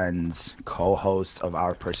our friends, co-hosts of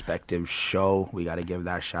our Perspective show. We got to give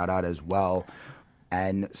that shout out as well.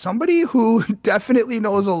 And somebody who definitely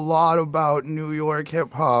knows a lot about New York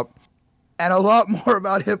hip hop and a lot more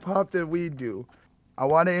about hip hop than we do. I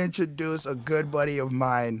want to introduce a good buddy of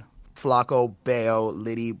mine, Flacco Bayo,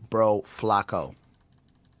 Liddy Bro Flacco.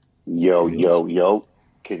 Yo, yo, yo.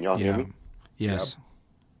 Can y'all hear me? Yes. Yep.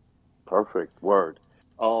 Perfect. Word.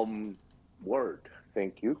 Word.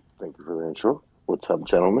 Thank you. Thank you for the intro. What's up,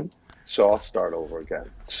 gentlemen? So I'll start over again.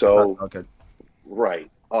 So, okay. Right.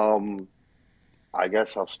 I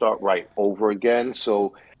guess I'll start right over again.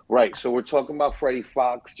 So Right. So we're talking about Freddie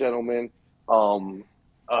Fox, gentlemen. Um,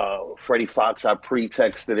 Freddie Fox, I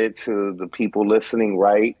pretexted it to the people listening,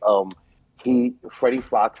 right? Freddie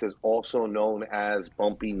Fox is also known as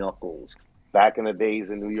Bumpy Knuckles. Back in the days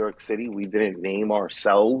in New York City, we didn't name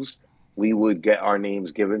ourselves. We would get our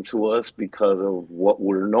names given to us because of what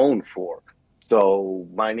we're known for. So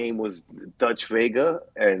my name was Dutch Vega,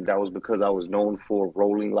 and that was because I was known for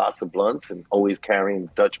rolling lots of blunts and always carrying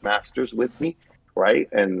Dutch Masters with me, right?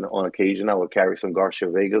 And on occasion, I would carry some Garcia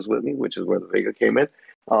Vegas with me, which is where the Vega came in.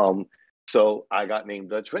 Um, so I got named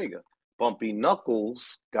Dutch Vega. Bumpy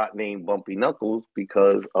Knuckles got named Bumpy Knuckles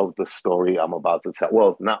because of the story I'm about to tell.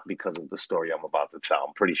 Well, not because of the story I'm about to tell.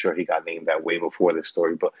 I'm pretty sure he got named that way before this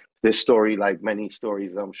story. But this story, like many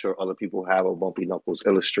stories I'm sure other people have of Bumpy Knuckles,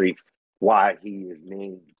 illustrates why he is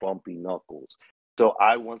named Bumpy Knuckles. So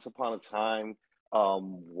I once upon a time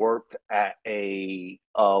worked at a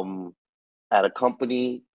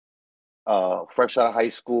company fresh out of high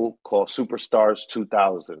school called Superstars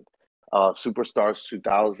 2000. Superstars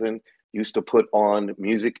 2000 used to put on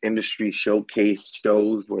music industry showcase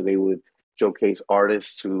shows where they would showcase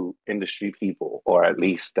artists to industry people, or at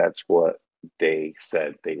least that's what they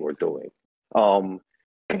said they were doing. Um,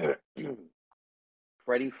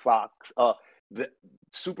 Freddie Fox, the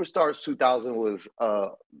Superstars 2000 was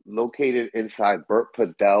located inside Burt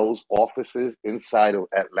Padell's offices inside of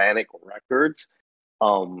Atlantic Records.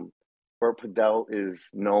 Um, Burt Padell is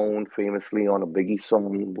known famously on a Biggie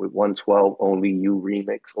song with 112 Only You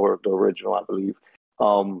remix, or the original, I believe,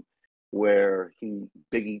 where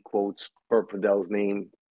Biggie quotes Burt Padell's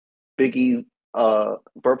name. Burt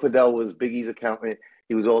Padell was Biggie's accountant.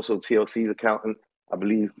 He was also TLC's accountant. I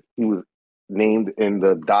believe he was named in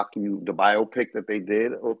the biopic that they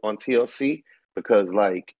did on TLC because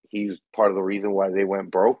like he's part of the reason why they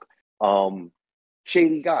went broke.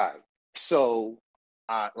 Shady guy. So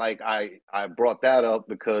I brought that up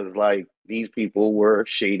because like these people were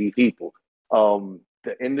shady people.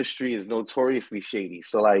 The industry is notoriously shady.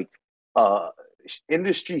 So like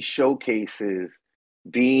industry showcases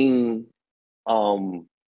being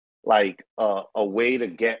like a way to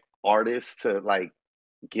get artists to like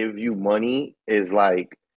give you money is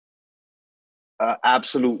like an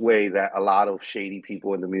absolute way that a lot of shady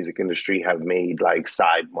people in the music industry have made like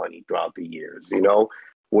side money throughout the years, you know,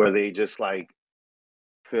 where they just like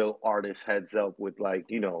fill artists heads up with like,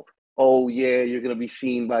 you know, oh yeah, you're gonna be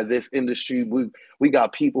seen by this industry. We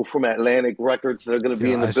got people from Atlantic Records that are gonna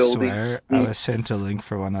be in the I building. swear, I was sent a link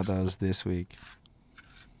for one of those this week.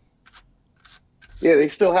 Yeah, they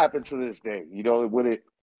still happen to this day. You know, when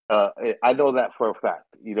I know that for a fact.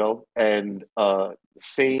 You know, and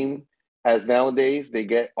same as nowadays, they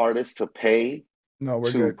get artists to pay No,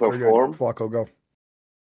 we're to good. We're perform. good. Flacco, go.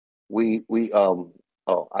 We was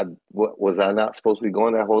I not supposed to be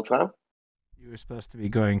going that whole time? You were supposed to be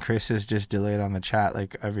going. Chris is just delayed on the chat.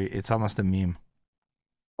 Like it's almost a meme.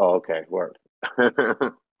 Oh, okay, word.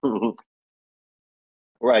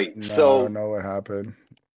 Right. No, So I don't know what happened.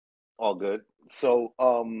 all good. So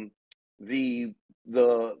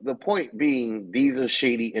the point being, these are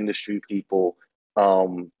shady industry people.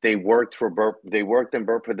 They worked in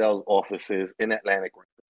Burt Padell's offices in Atlantic,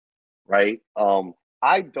 right?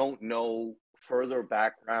 I don't know further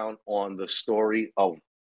background on the story of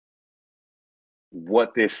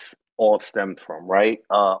what this all stemmed from, right?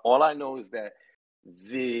 All I know is that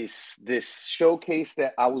this showcase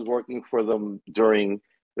that I was working for them during,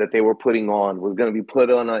 that they were putting on, was going to be put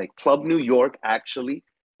on a Club New York. Actually,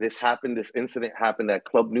 this incident happened at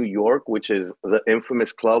Club New York, which is the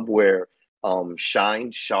infamous club where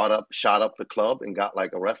Shine shot up the club and got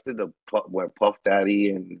like arrested. Where Puff Daddy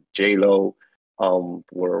and J Lo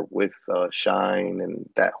were with Shine, and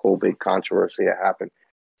that whole big controversy that happened.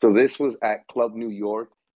 So this was at Club New York,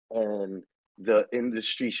 and the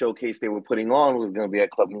industry showcase they were putting on was going to be at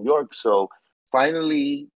Club New York. So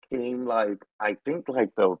finally came like, I think like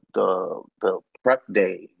the prep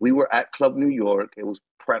day. We were at Club New York. It was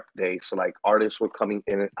prep day. So like artists were coming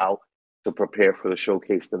in and out to prepare for the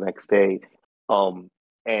showcase the next day.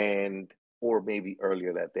 And or maybe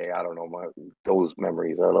earlier that day. I don't know. Those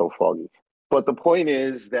memories are a little foggy. But the point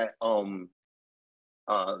is that my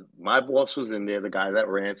boss was in there. The guy that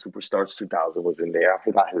ran Superstars 2000 was in there. I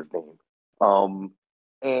forgot his name.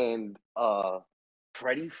 And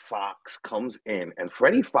Freddie Fox comes in, and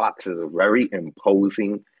Freddie Fox is a very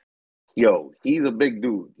imposing. He's a big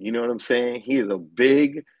dude. You know what I'm saying? He is a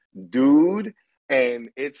big dude, and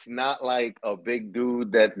it's not like a big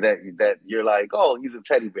dude that you're like, oh, he's a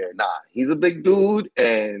teddy bear. Nah, he's a big dude,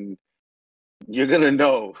 and you're gonna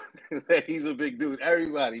know that he's a big dude.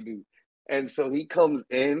 Everybody do. And so he comes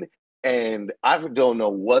in And I don't know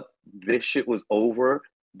what this shit was over,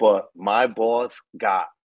 but my boss got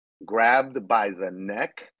grabbed by the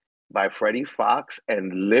neck by Freddie Fox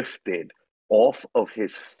and lifted off of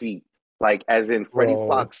his feet. Like, as in Freddie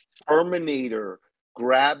Fox, Terminator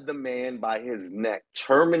grabbed the man by his neck.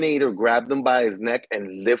 Terminator grabbed him by his neck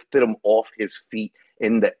and lifted him off his feet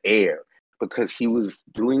in the air because he was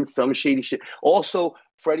doing some shady shit. Also,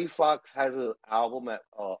 Freddie Fox has an album at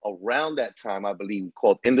around that time, I believe,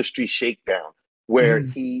 called Industry Shakedown, where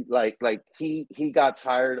he he got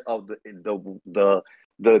tired of the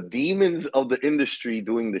demons of the industry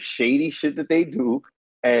doing the shady shit that they do,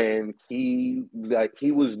 and he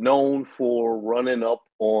was known for running up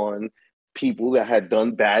on people that had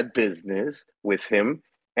done bad business with him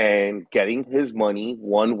and getting his money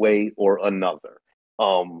one way or another.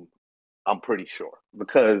 I'm pretty sure,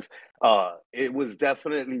 because it was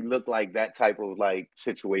definitely looked like that type of like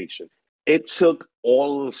situation. It took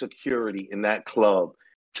all of the security in that club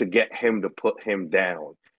to get him to put him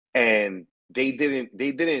down, and they didn't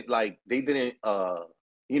like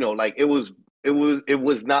it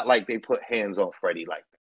was not like they put hands on Freddie like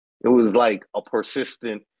that. It was like a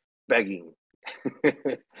persistent begging,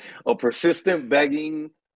 a persistent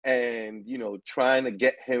begging, and trying to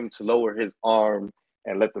get him to lower his arm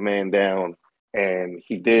and let the man down, and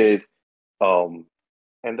he did. And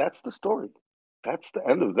that's the story. That's the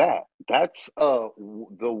end of that. That's the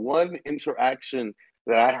one interaction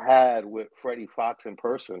that I had with Freddie Fox in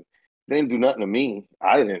person. They didn't do nothing to me.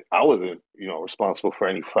 I wasn't responsible for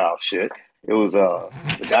any foul shit. It was the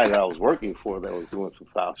guy that I was working for that was doing some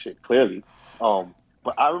foul shit, clearly.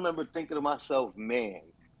 But I remember thinking to myself, man,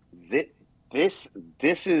 this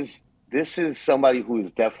is somebody who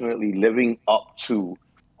is definitely living up to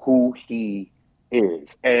who he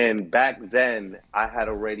is. And back then, I had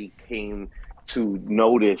already came to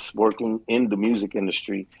notice, working in the music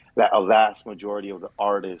industry, that a vast majority of the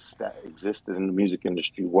artists that existed in the music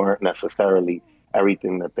industry weren't necessarily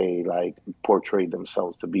everything that they like portrayed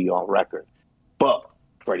themselves to be on record. But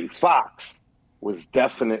Freddie Fox was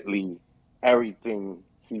definitely everything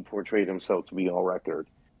he portrayed himself to be on record.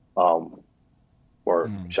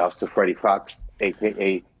 Shouts to Freddie Fox,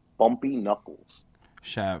 aka Bumpy Knuckles.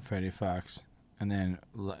 Shout out Freddie Fox. And then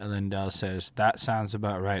Lindell says, "That sounds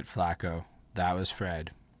about right, Flacco. That was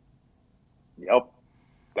Fred." Yep,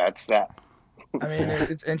 that's that. I mean,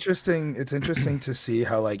 it's interesting. It's interesting to see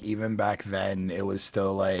how, like, even back then, it was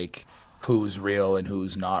still like who's real and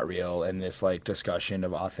who's not real, and this like discussion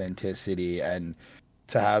of authenticity, and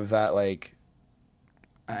to have that like,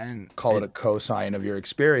 and call it a cosign of your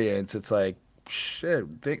experience. It's like, shit,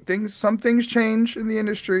 some things change in the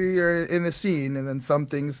industry or in the scene, and then some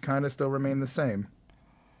things kind of still remain the same.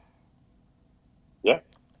 Yeah.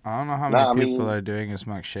 I don't know how many people are doing as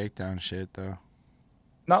much shakedown shit though.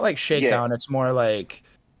 Not like shakedown. Yeah. It's more like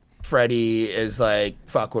Freddie is like,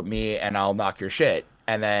 fuck with me and I'll knock your shit.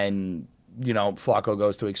 And then, Flacco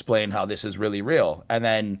goes to explain how this is really real. And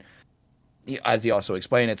then, as he also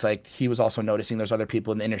explained, it's like he was also noticing there's other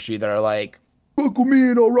people in the industry that are like, fuck with me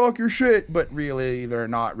and I'll rock your shit. But really, they're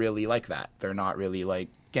not really like that. They're not really like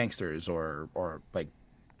gangsters or like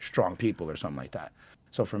strong people or something like that.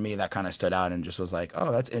 So for me, that kind of stood out and just was like,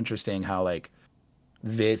 oh, that's interesting how like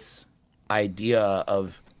this idea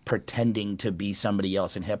of pretending to be somebody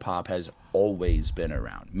else in hip hop has always been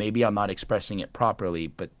around. Maybe I'm not expressing it properly,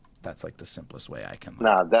 but that's like the simplest way I can.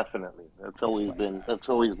 Nah, definitely. That's always been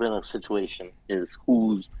a situation, is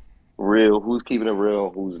who's real, who's keeping it real,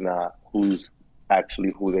 who's not, who's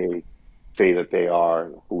actually who they say that they are,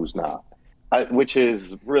 and who's not. Which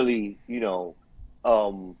is really,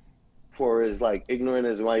 for as like ignorant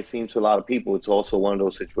as it might seem to a lot of people, it's also one of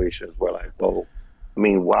those situations where like, well, I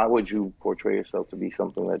mean, why would you portray yourself to be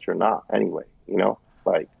something that you're not anyway?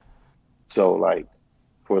 Like, so like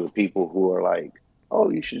for the people who are like, oh,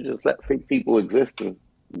 you should just let fake people exist and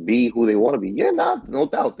be who they want to be. Yeah, no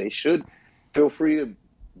doubt. They should feel free to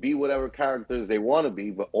be whatever characters they want to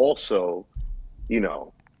be, but also,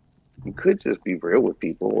 you could just be real with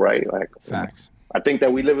people, right? Like, facts. I think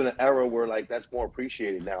that we live in an era where like that's more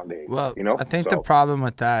appreciated nowadays. Well, I think the problem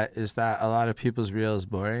with that is that a lot of people's real is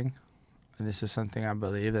boring. And this is something I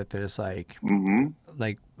believe, that there's like,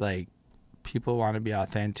 like people want to be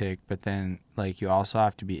authentic, but then like you also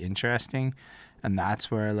have to be interesting. And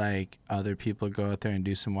that's where like other people go out there and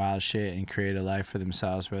do some wild shit and create a life for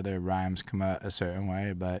themselves where their rhymes come out a certain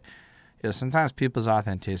way. But sometimes people's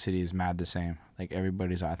authenticity is mad the same. Like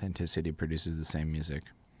everybody's authenticity produces the same music.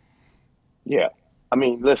 Yeah. I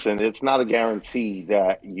mean, listen, it's not a guarantee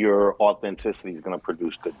that your authenticity is going to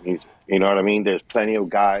produce good music. You know what I mean? There's plenty of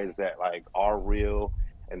guys that like are real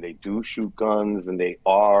and they do shoot guns and they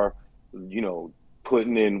are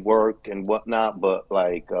putting in work and whatnot, but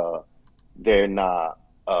like they're not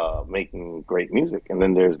making great music. And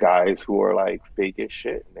then there's guys who are like fake as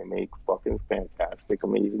shit and they make fucking fantastic,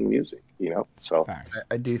 amazing music, So Facts.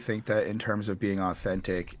 I do think that in terms of being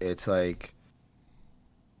authentic, it's like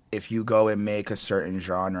if you go and make a certain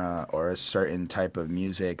genre or a certain type of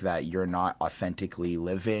music that you're not authentically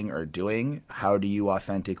living or doing, how do you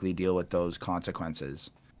authentically deal with those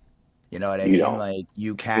consequences? You know what I you mean? don't. Like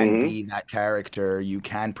you can be that character, you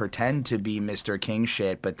can pretend to be Mr. King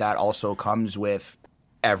shit, but that also comes with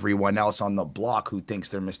everyone else on the block who thinks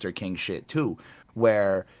they're Mr. King shit too.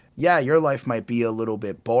 Where yeah, your life might be a little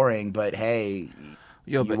bit boring, but hey,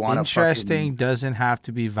 Yo, you but want to interesting fucking doesn't have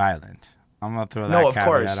to be violent. I'm gonna throw no, that of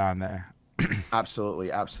caveat course, on there.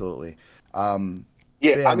 absolutely, absolutly.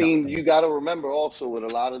 Yeah, But I yeah, no, mean, you got to remember also with a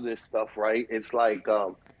lot of this stuff, right? It's like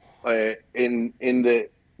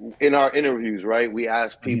in our interviews, right? We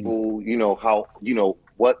ask mhm, people, how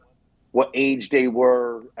what age they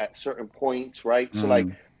were at certain points, right? So like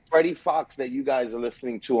mm, Freddie Fox that you guys are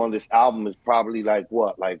listening to on this album is probably like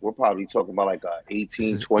what? Like we're probably talking about like a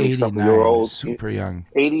This 18, is 20 something year 89, old. super young.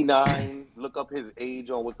 89. Look up his age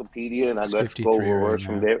on Wikipedia and He's let's go 53 right reverse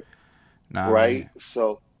from now. there, Nah, right? man.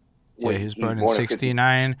 So Yeah, wait, he was he's born in born in 50,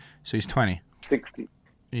 69, so he's 20. 60.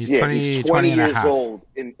 He's Yeah, he's 20, 20 20 and a years half. old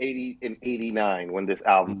in 89 when this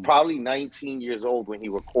album, mm, probably 19 years old when he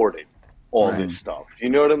recorded all right. this stuff. You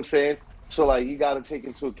know what I'm saying? So like you got to take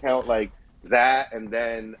into account like that and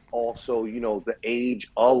then also, the age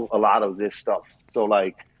of a lot of this stuff. So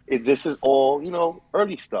like this is all,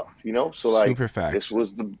 early stuff, So like Super this facts.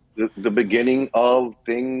 was the beginning of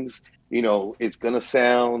things. It's going to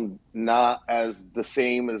sound not as the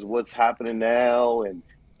same as what's happening now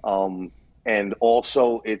um and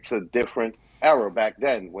also it's a different era back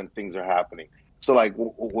then when things are happening. So like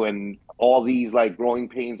when all these like growing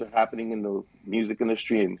pains are happening in the music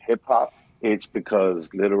industry and hip hop, it's because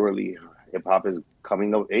literally hip hop is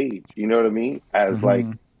coming of age. You know what I mean? As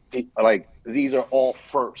Hmm. like these are all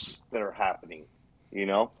firsts that are happening. You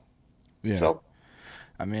know, Yeah. so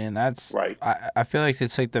I mean, that's. right. I feel like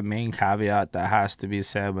it's like the main caveat that has to be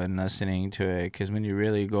said when listening to it, because when you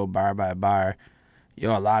really go bar by bar,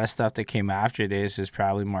 a lot of stuff that came after this is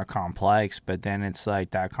probably more complex, but then it's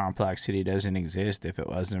like that complexity doesn't exist if it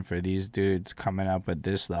wasn't for these dudes coming up with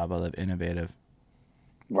this level of innovative.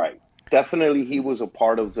 Right. Definitely he was a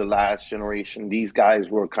part of the last generation. These guys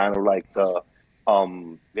were kind of like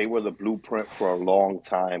they were the blueprint for a long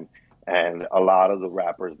time. And a lot of the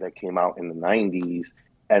rappers that came out in the 90s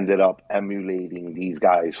ended up emulating these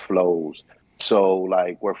guys' flows. So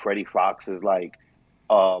like where Freddie Fox is like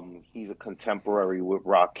he's a contemporary with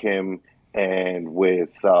Rakim and with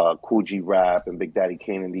Cool G Rap and Big Daddy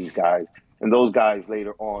Kane and these guys. And those guys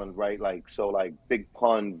later on, right? Like so like Big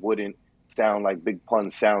Pun wouldn't sound like Big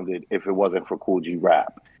Pun sounded if it wasn't for Cool G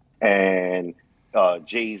Rap. And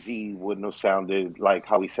Jay-Z wouldn't have sounded like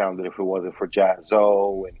how he sounded if it wasn't for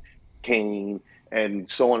Jaz-O and Kane and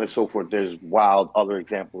so on and so forth. There's wild other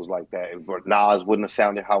examples like that. Nas wouldn't have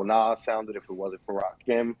sounded how Nas sounded if it wasn't for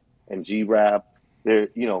Rakim and G-Rap. There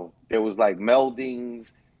was like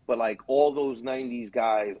meldings, but like all those 90s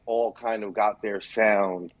guys all kind of got their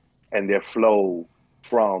sound and their flow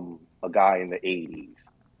from a guy in the 80s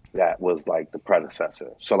that was like the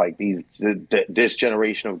predecessor. So like this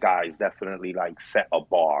generation of guys definitely like set a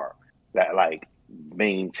bar that like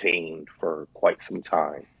maintained for quite some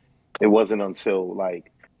time. It wasn't until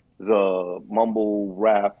like the mumble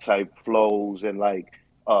rap type flows and like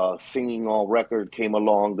singing on record came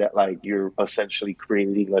along that like you're essentially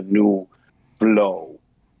creating a new flow.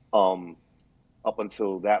 Um, Up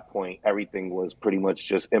until that point, everything was pretty much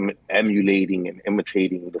just emulating and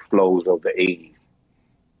imitating the flows of the 80s.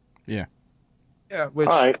 Yeah. Yeah,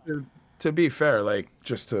 All which right. to be fair, like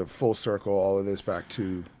just to full circle all of this back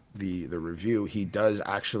to the review, he does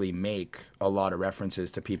actually make a lot of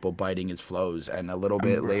references to people biting his flows, and a little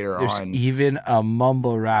bit later There's on, even a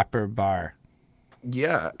mumble rapper bar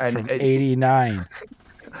yeah, and from '89,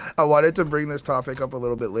 I wanted to bring this topic up a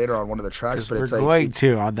little bit later on one of the tracks, because but we're it's like going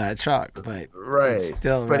to on that truck, but it's right,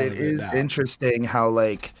 still but it relevant is now. interesting how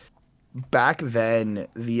like back then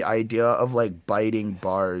the idea of like biting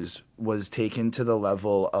bars was taken to the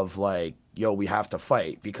level of like yo we have to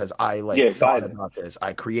fight because I like Yeah, thought about violence. this,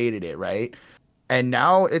 I created it, right? And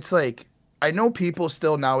now it's like I know people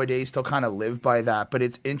still nowadays still kind of live by that, but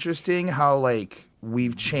it's interesting how like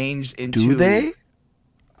we've changed Do into they?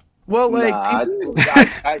 well like Nah, people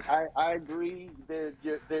I agree.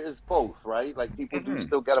 There's both, right? Like people do Mhm,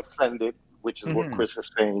 still get offended, which is what mhm, Chris is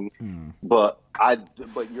saying. Hmm. But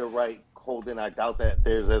but you're right. Holden, I doubt that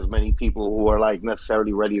there's as many people who are like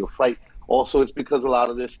necessarily ready to fight. Also, it's because a lot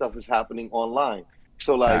of this stuff is happening online.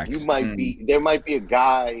 So like Facts. there might be a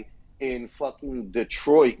guy in fucking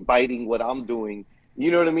Detroit biting what I'm doing. You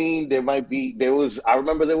know what I mean? I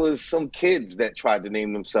remember there was some kids that tried to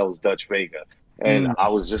name themselves Dutch Vega. And I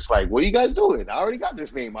was just like, what are you guys doing? I already got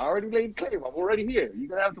this name. I already laid claim. I'm already here. You're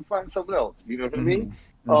gonna have to find something else. You know what I mean?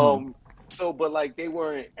 So but like they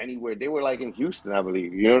weren't anywhere. They were like in Houston, I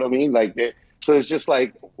believe. You know what I mean? Like so it's just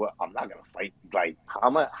like, well, I'm not gonna fight. Like how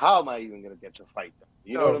am I even gonna get to fight them?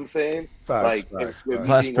 You know what I'm saying? Facts.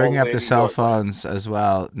 Plus, bringing up the cell phones as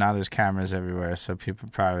well. Now there's cameras everywhere, so people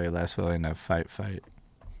are probably less willing to fight.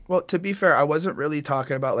 Well, to be fair, I wasn't really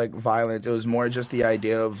talking about like violence. It was more just the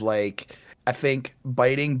idea of like, I think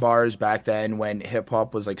biting bars back then when hip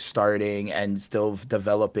hop was like starting and still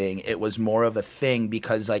developing, it was more of a thing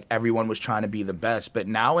because like everyone was trying to be the best. But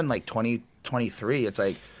now in like 2023, it's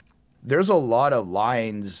like there's a lot of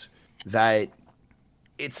lines that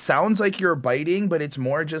it sounds like you're biting, but it's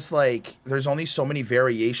more just like there's only so many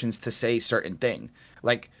variations to say certain thing.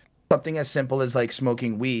 Like something as simple as like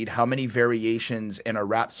smoking weed. How many variations in a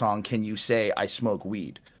rap song can you say I smoke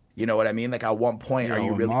weed? You know what I mean? Like at one point, are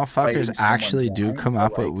you really motherfuckers actually do come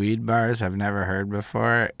up with weed bars I've never heard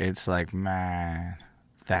before? It's like, man,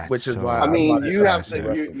 that's which is so why I mean, you have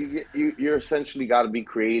impressive. to you're essentially got to be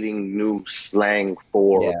creating new slang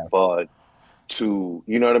for bud to,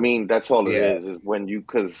 you know what I mean? That's all it is when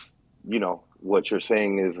because you know what you're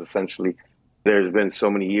saying is essentially there's been so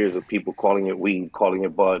many years of people calling it weed, calling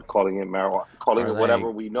it bud, calling it marijuana, calling it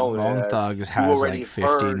whatever we know. Bone Thugs has like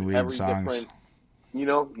 15 weed songs. You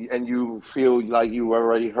know, and you feel like you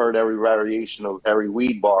already heard every variation of every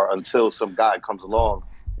weed bar until some guy comes along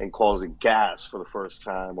and calls it gas for the first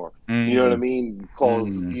time, or you know what I mean? Calls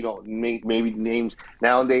you know maybe names.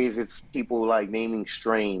 Nowadays, it's people like naming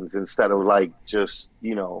strains instead of like just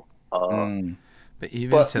you know. But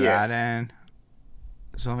even to that end,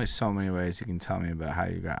 there's only so many ways you can tell me about how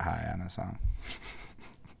you got high on a song.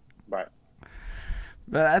 Right.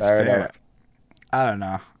 But that's fair. I don't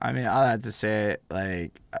know. I mean, all I have to say,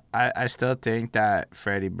 like, I still think that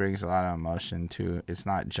Freddie brings a lot of emotion to. It's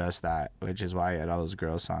not just that, which is why he had all those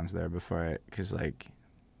girl songs there before it, because like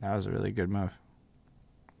that was a really good move.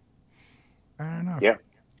 I don't know. Yeah.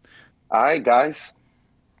 All right, guys.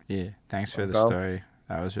 Yeah. Thanks for the story.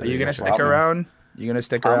 That was really. Are you gonna stick around? You gonna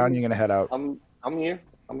stick around? You gonna head out? I'm here.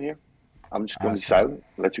 I'm just gonna be silent.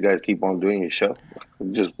 Let you guys keep on doing your show. I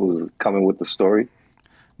just was coming with the story.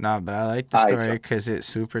 No, but I like the story because it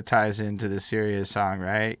super ties into the serious song,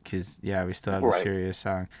 right? Because, yeah, we still have the serious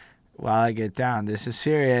song. While I get down, this is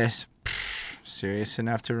serious. Serious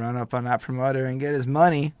enough to run up on that promoter and get his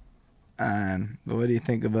money. But what do you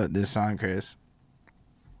think about this song, Chris?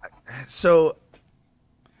 So,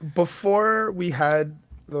 before we had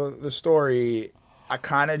the story, I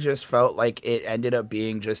kind of just felt like it ended up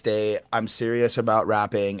being just I'm serious about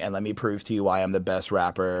rapping and let me prove to you why I'm the best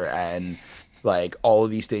rapper and... like, all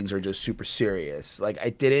of these things are just super serious. Like,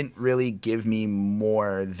 it didn't really give me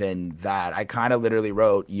more than that. I kind of literally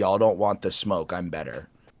wrote, y'all don't want the smoke, I'm better.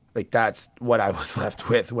 Like, that's what I was left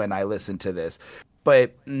with when I listened to this.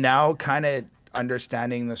 But now kind of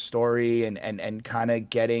understanding the story and kind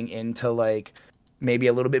of getting into, like, maybe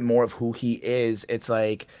a little bit more of who he is, it's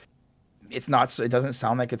like, it doesn't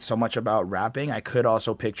sound like it's so much about rapping. I could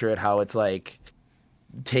also picture it how it's like,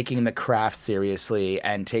 taking the craft seriously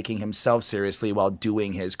and taking himself seriously while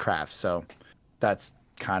doing his craft. So that's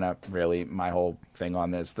kind of really my whole thing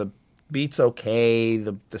on this. The beat's okay.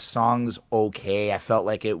 The song's okay. I felt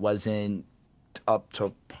like it wasn't up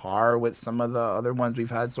to par with some of the other ones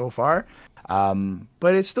we've had so far.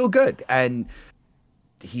 But it's still good. And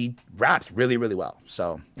he raps really, really well.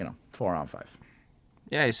 So, 4 on 5.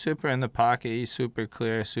 Yeah, he's super in the pocket. He's super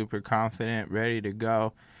clear, super confident, ready to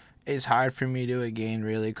go. It's hard for me to, again,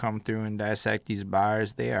 really come through and dissect these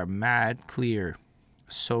bars. They are mad clear.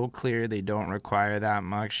 So clear they don't require that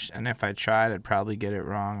much. And if I tried, I'd probably get it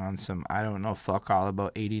wrong on some, I don't know, fuck all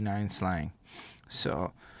about 89 slang.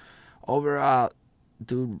 So, overall,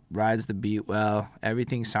 dude rides the beat well.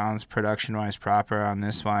 Everything sounds production-wise proper on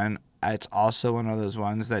this one. It's also one of those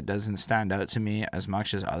ones that doesn't stand out to me as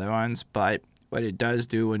much as other ones. But what it does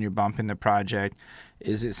do when you're bumping the project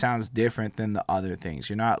is it sounds different than the other things.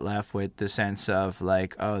 You're not left with the sense of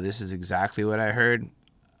like, oh, this is exactly what I heard.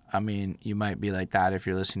 I mean, you might be like that if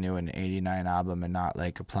you're listening to an 89 album and not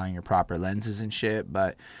like applying your proper lenses and shit.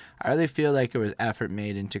 But I really feel like there was effort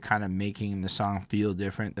made into kind of making the song feel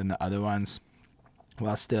different than the other ones.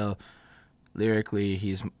 While still lyrically,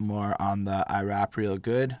 he's more on the I rap real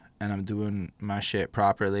good and I'm doing my shit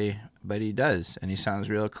properly. But he does, and he sounds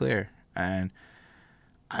real clear. And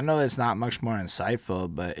I know it's not much more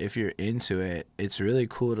insightful, but if you're into it, it's really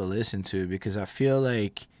cool to listen to, because I feel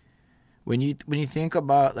like when you think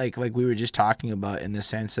about like we were just talking about, in the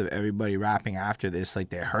sense of everybody rapping after this, like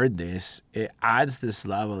they heard this, it adds this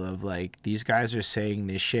level of like, these guys are saying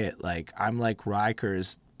this shit. Like, I'm like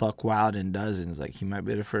Rikers, Buck Wild and Dozens. Like, he might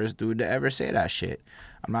be the first dude to ever say that shit.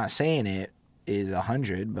 I'm not saying it is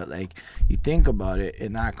 100, but like, you think about it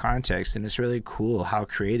in that context, and it's really cool how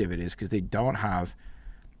creative it is, because they don't have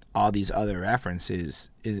all these other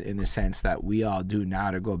references in the sense that we all do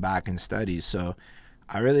now to go back and study. So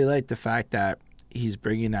I really like the fact that he's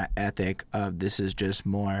bringing that ethic of, this is just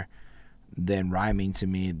more than rhyming to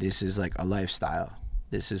me. This is like a lifestyle.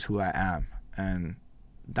 This is who I am. And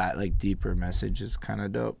that like deeper message is kind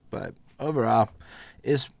of dope. But overall,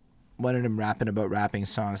 it's one of them rapping about rapping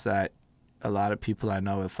songs that a lot of people I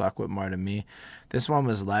know would fuck with more than me. This one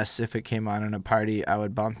was less. If it came on in a party, I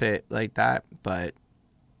would bump it like that. But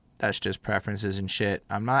that's just preferences and shit.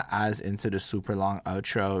 I'm not as into the super long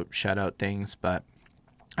outro shout out things, but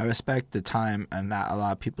I respect the time, and not a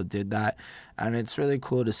lot of people did that. And it's really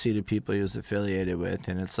cool to see the people he was affiliated with,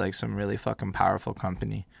 and it's like some really fucking powerful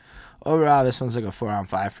company. Overall, this one's like a 4 on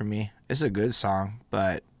 5 for me. It's a good song,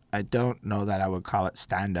 but I don't know that I would call it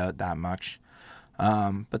standout that much.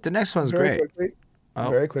 But the next one's Very great. quickly. Oh,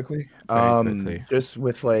 Very quickly. very quickly. Just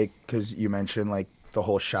with like, because you mentioned like the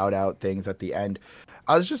whole shout out things at the end.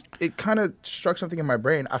 It kind of struck something in my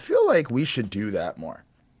brain. I feel like we should do that more.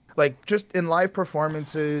 Like, just in live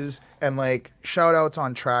performances and like shout outs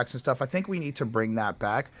on tracks and stuff. I think we need to bring that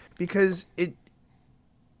back, because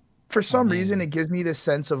for some reason, it gives me this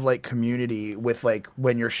sense of like community with like,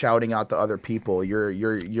 when you're shouting out to other people,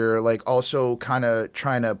 you're like also kind of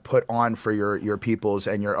trying to put on for your peoples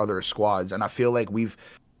and your other squads. And I feel like we've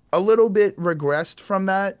a little bit regressed from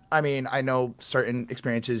that. I mean, I know certain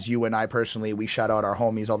experiences, you and I personally, we shout out our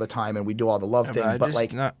homies all the time and we do all the love thing, but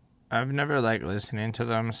like, I've never liked listening to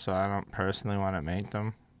them, so I don't personally want to make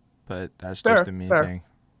them. But that's just a me thing.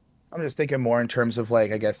 I'm just thinking more in terms of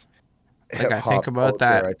like, I guess, like, I think about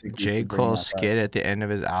that J. Cole skit at the end of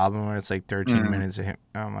his album where it's like 13 minutes of him.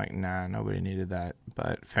 I'm like, nah, nobody needed that.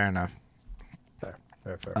 But fair enough.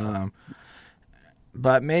 Fair.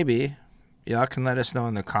 But maybe y'all can let us know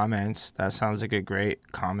in the comments. That sounds like a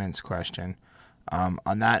great comments question. On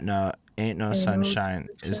that note, Ain't No Sunshine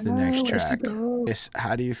is the next track.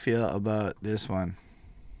 How do you feel about this one?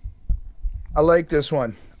 I like this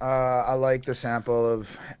one. I like the sample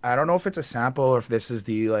of, I don't know if it's a sample or if this is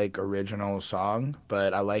the like original song,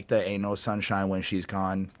 but I like the Ain't No Sunshine When She's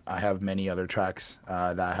Gone. I have many other tracks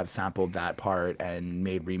that have sampled that part and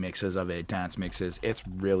made remixes of it, dance mixes. It's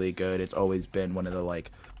really good. It's always been one of the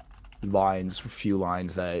like few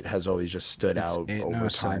lines that has always just stood out Ain't over No time.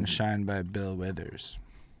 Sunshine by Bill Withers.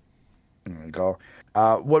 There we go.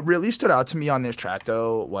 What really stood out to me on this track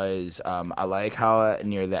though was I like how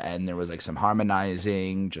near the end there was like some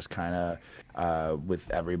harmonizing, just kind of with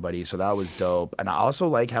everybody. So that was dope. And I also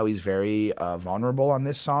like how he's very vulnerable on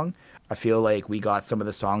this song. I feel like we got some of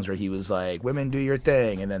the songs where he was like, "Women, do your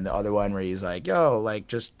thing," and then the other one where he's like, "Yo, like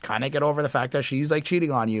just kind of get over the fact that she's like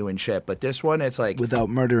cheating on you and shit." But this one, it's like without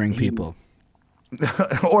murdering people.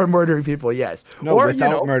 or murdering people, yes. No, or,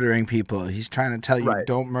 without murdering people. He's trying to tell you, Right.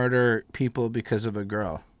 don't murder people because of a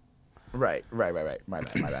girl. Right. My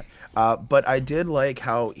bad. But I did like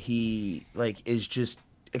how he like is just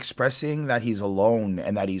expressing that he's alone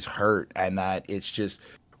and that he's hurt and that it's just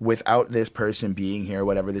without this person being here,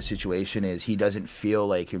 whatever the situation is, he doesn't feel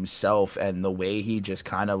like himself. And the way he just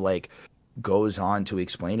kind of like goes on to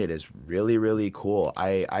explain it is really, really cool.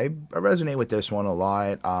 I resonate with this one a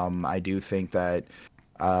lot. I do think that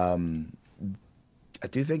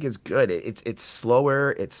it's good. It's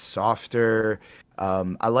slower, it's softer.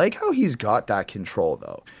 I like how he's got that control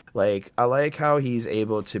though. Like I like how he's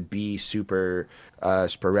able to be super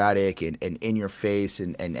sporadic and in your face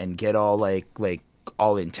and get all like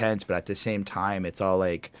all intense, but at the same time it's all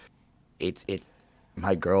like it's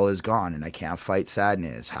my girl is gone and I can't fight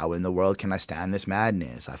sadness. How in the world can I stand this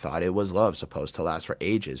madness? I thought it was love supposed to last for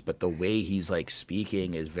ages. But the way he's like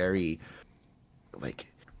speaking is very like,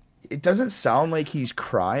 it doesn't sound like he's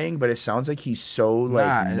crying, but it sounds like he's so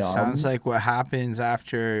like It numb. sounds like what happens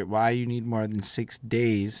after why you need more than 6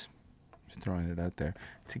 days, just throwing it out there,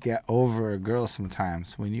 to get over a girl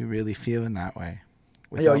sometimes when you really feeling that way.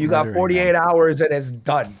 Yo, you got murdering 48 them. hours and it's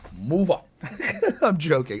done. Move on. I'm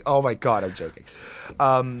joking. Oh my God, I'm joking.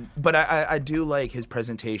 But I do like his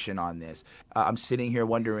presentation on this. I'm sitting here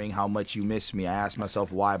wondering how much you miss me. I ask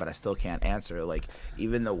myself why, but I still can't answer. Like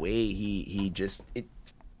even the way he just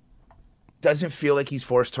doesn't feel like he's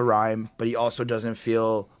forced to rhyme, but he also doesn't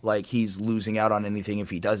feel like he's losing out on anything if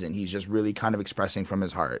he doesn't. He's just really kind of expressing from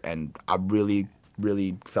his heart, and I really,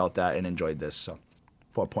 really felt that and enjoyed this. So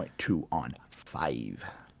 4.2 on 5.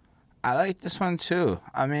 I like this one too.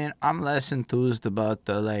 I mean, I'm less enthused about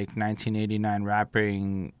the like 1989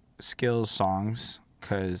 rapping skills songs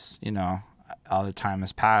because, you know, all the time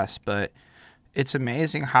has passed, but it's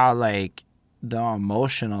amazing how like the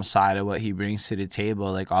emotional side of what he brings to the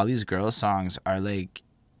table, like all these girl songs are like,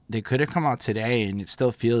 they could have come out today and it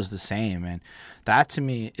still feels the same. And that to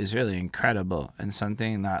me is really incredible and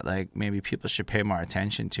something that like maybe people should pay more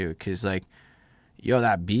attention to, because like, yo,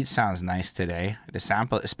 that beat sounds nice today. The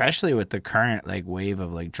sample, especially with the current like wave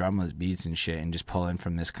of like drumless beats and shit, and just pulling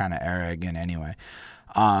from this kind of era again anyway.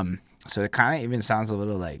 So it kind of even sounds a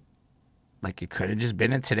little like it could have just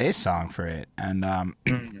been a today's song for it. And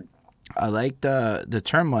I like the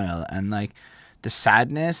turmoil and like the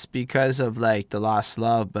sadness because of like the lost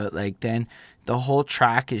love, but like then the whole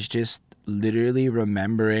track is just literally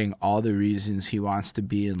remembering all the reasons he wants to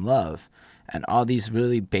be in love. And all these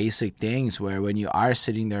really basic things where when you are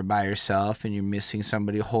sitting there by yourself and you're missing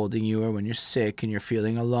somebody holding you, or when you're sick and you're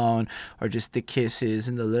feeling alone, or just the kisses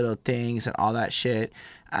and the little things and all that shit.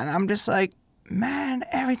 And I'm just like, man,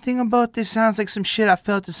 everything about this sounds like some shit I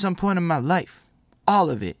felt at some point in my life. All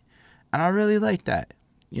of it. And I really like that,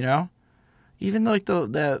 you know? Even though like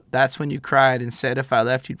the that's when you cried and said if I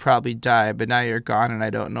left you'd probably die, but now you're gone and I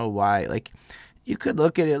don't know why. Like, you could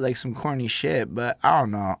look at it like some corny shit, but I don't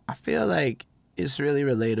know. I feel like it's really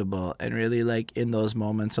relatable, and really like in those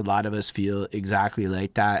moments, a lot of us feel exactly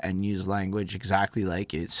like that and use language exactly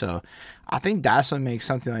like it. So I think that's what makes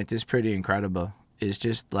something like this pretty incredible. It's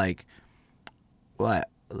just like, what,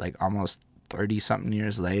 like almost 30 something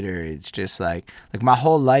years later, it's just like my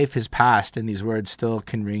whole life has passed and these words still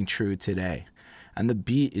can ring true today. And the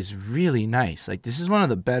beat is really nice. Like, this is one of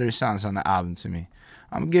the better songs on the album to me.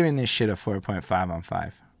 I'm giving this shit a 4.5 on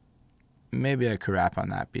 5. Maybe I could rap on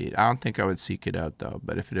that beat. I don't think I would seek it out, though.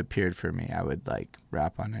 But if it appeared for me, I would, like,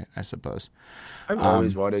 rap on it, I suppose. I've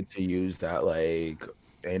always wanted to use that, like,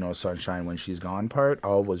 Ain't No Sunshine When She's Gone part. I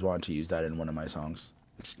always wanted to use that in one of my songs.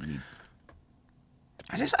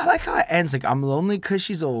 I like how it ends. Like, I'm lonely because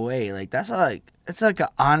she's away. Like, that's like, it's like an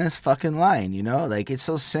honest fucking line, you know? Like, it's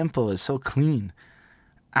so simple. It's so clean.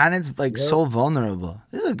 And it's like so vulnerable.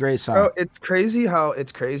 This is a great song. Bro, it's crazy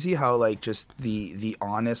how like just the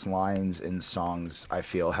honest lines in songs I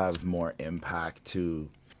feel have more impact to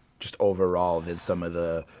just overall than some of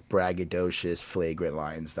the braggadocious, flagrant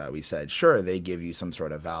lines that we said. Sure, they give you some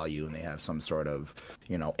sort of value and they have some sort of,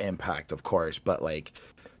 you know, impact, of course, but like,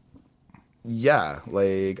 yeah,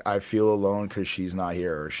 like I feel alone because she's not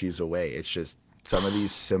here or she's away. It's just some of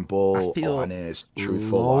these simple, honest,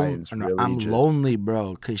 truthful lines. Really, I'm lonely,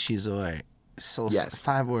 bro, because she's away. So yes.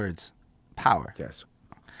 5 words, power. Yes.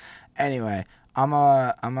 Anyway, I'm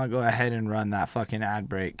gonna go ahead and run that fucking ad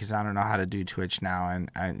break because I don't know how to do Twitch now, and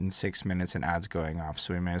in 6 minutes an ad's going off,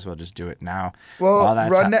 so we may as well just do it now. Well,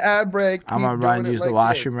 run the ad break. I'm gonna use the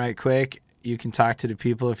washroom right quick. You can talk to the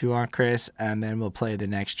people if you want, Chris, and then we'll play the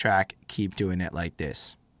next track. Keep doing it like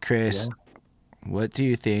this, Chris. Yeah. What do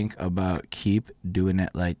you think about Keep Doing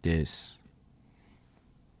It Like This?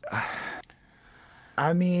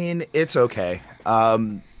 I mean, it's okay.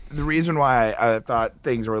 The reason why I thought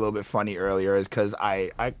things were a little bit funny earlier is because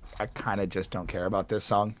I kind of just don't care about this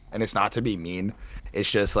song. And it's not to be mean. It's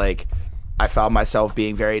just like I found myself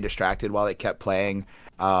being very distracted while it kept playing.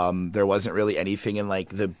 There wasn't really anything in like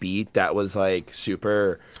the beat that was like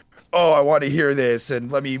super... oh, I want to hear this, and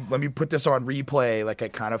let me put this on replay. Like, I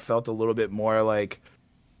kind of felt a little bit more like,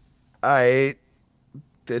 all right,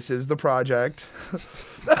 this is the project.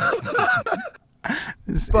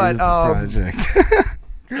 This is the project.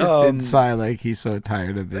 Chris didn't sigh like he's so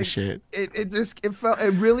tired of this like, shit. It felt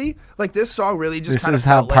really like this song really just. This is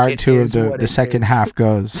how part 2 of the second half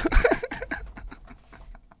goes.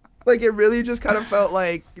 Like, it really just kind of felt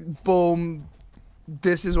like, boom.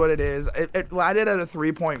 This is what it is. It landed at a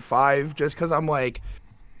 3.5 just because I'm like,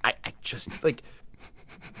 I just like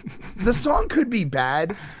the song could be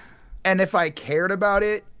bad, and if I cared about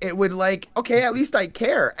it, it would like, okay, at least I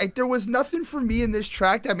care. There was nothing for me in this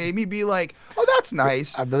track that made me be like, oh, that's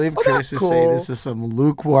nice. I believe Chris is saying this is some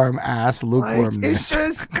lukewarmness. Like, it's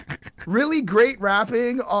just really great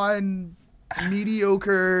rapping on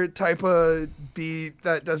mediocre type of beat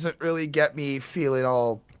that doesn't really get me feeling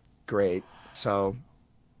all great. So,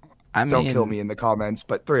 don't kill me in the comments,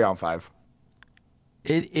 but 3 on 5.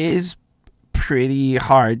 It is pretty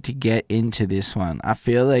hard to get into this one. I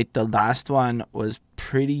feel like the last one was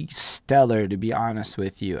pretty stellar, to be honest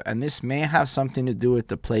with you. And this may have something to do with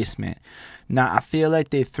the placement. Now, I feel like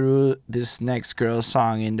they threw this Next Girl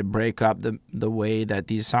song in to break up the way that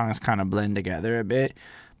these songs kind of blend together a bit.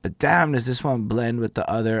 But damn, does this one blend with the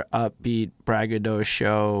other upbeat,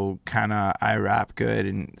 braggadocio, kind of I rap good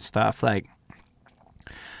and stuff. Like,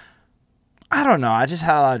 I don't know. I just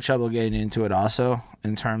had a lot of trouble getting into it also,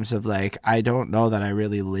 in terms of, like, I don't know that I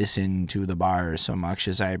really listened to the bars so much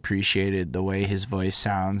as I appreciated the way his voice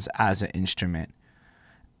sounds as an instrument.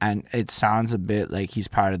 And it sounds a bit like he's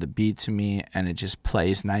part of the beat to me, and it just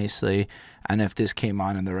plays nicely. And if this came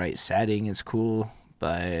on in the right setting, it's cool.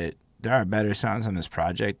 But there are better sounds on this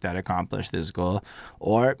project that accomplish this goal.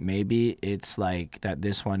 Or maybe it's like that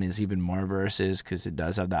this one is even more verses because it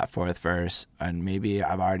does have that fourth verse. And maybe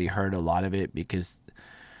I've already heard a lot of it because,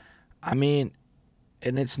 I mean,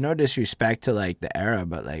 and it's no disrespect to, like, the era,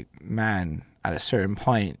 but, like, man, at a certain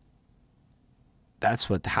point, that's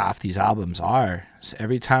what half these albums are. So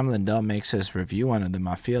every time Lindell makes us review one of them,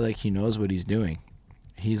 I feel like he knows what he's doing.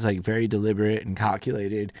 He's, like, very deliberate and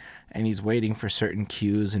calculated, and he's waiting for certain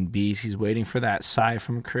cues and beats. He's waiting for that sigh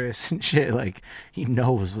from Chris and shit. Like, he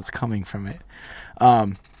knows what's coming from it.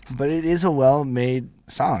 But it is a well-made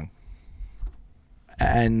song.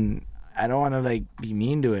 And I don't want to, like, be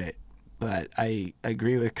mean to it, but I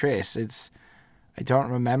agree with Chris. I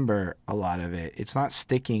don't remember a lot of it. It's not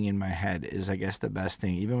sticking in my head is, I guess, the best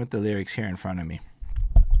thing. Even with the lyrics here in front of me.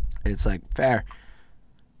 It's, like, fair.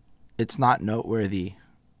 It's not noteworthy.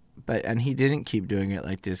 And he didn't keep doing it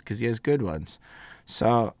like this because he has good ones.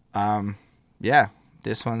 So, yeah,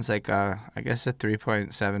 this one's like I guess a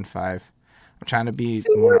 3.75. I'm trying to be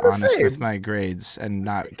more honest with my grades and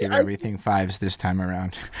not give everything 5s this time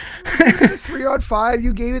around. 3 on 5,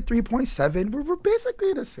 you gave it 3.7. We're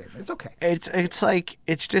basically the same. It's okay. It's like,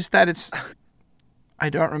 it's just that I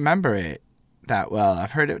don't remember it that well.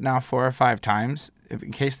 I've heard it now 4 or 5 times.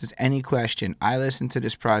 In case there's any question, I listened to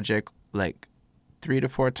this project like 3 to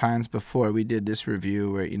 4 times before we did this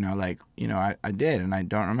review where, I did, and I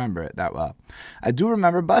don't remember it that well. I do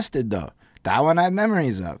remember Busted, though. That one I have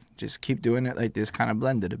memories of. Just keep doing it like this, kind of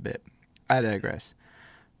blended a bit. I digress.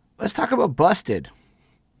 Let's talk about Busted.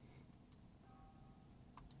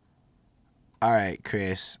 All right,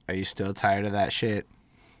 Chris, are you still tired of that shit?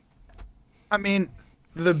 I mean,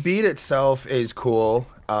 the beat itself is cool.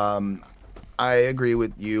 I agree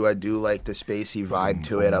with you. I do like the spacey vibe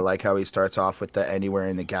to it. I like how he starts off with the Anywhere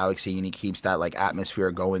in the Galaxy and he keeps that, like,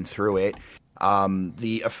 atmosphere going through it.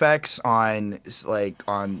 The effects on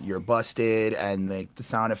your Busted and, like, the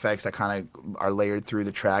sound effects that kind of are layered through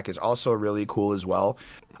the track is also really cool as well.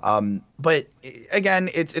 But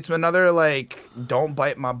again, it's another, like, don't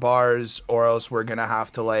bite my bars or else we're gonna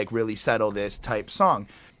have to, like, really settle this type song.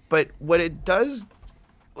 But what it does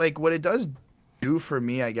do for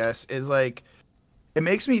me, I guess, is, like, it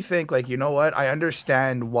makes me think, like, you know what? I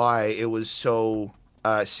understand why it was so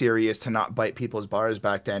serious to not bite people's bars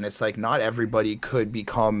back then. It's like not everybody could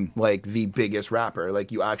become, like, the biggest rapper.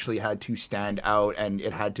 Like, you actually had to stand out and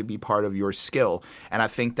it had to be part of your skill. And I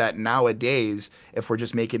think that nowadays, if we're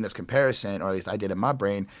just making this comparison, or at least I did in my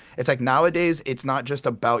brain, it's like nowadays it's not just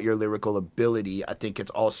about your lyrical ability. I think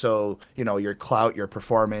it's also, your clout, your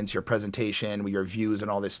performance, your presentation, your views and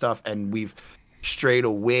all this stuff. And we've strayed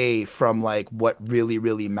away from, like, what really,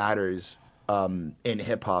 really matters in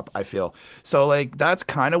hip hop, I feel. So, like, that's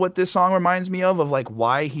kind of what this song reminds me of, like,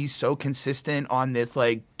 why he's so consistent on this,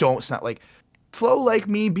 like, don't sound like flow like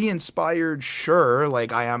me, be inspired, sure,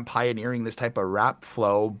 like, I am pioneering this type of rap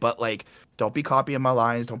flow, but, like, don't be copying my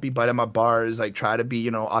lines, don't be biting my bars, like, try to be,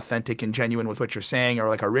 authentic and genuine with what you're saying, or,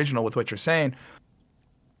 like, original with what you're saying.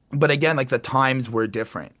 But again, like, the times were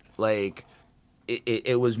different. Like,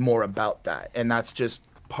 it was more about that, and that's just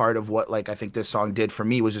part of what, like, I think this song did for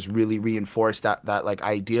me, was just really reinforce that like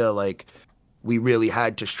idea, like, we really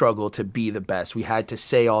had to struggle to be the best. We had to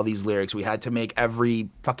say all these lyrics. We had to make every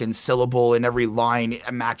fucking syllable and every line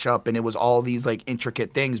match up, and it was all these, like,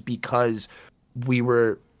 intricate things because we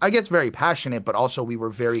were, I guess, very passionate, but also we were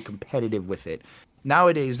very competitive with it.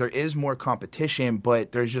 Nowadays, there is more competition,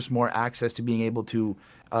 but there's just more access to being able to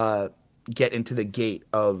get into the gate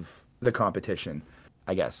of the competition,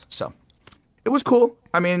 I guess. So it was cool.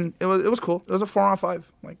 I mean, it was cool. It was a 4 on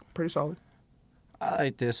 5, like, pretty solid. I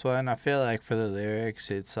like this one. I feel like for the lyrics,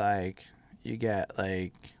 it's like you get,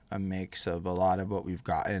 like, a mix of a lot of what we've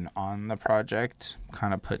gotten on the project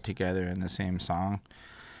kind of put together in the same song.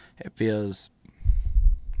 It feels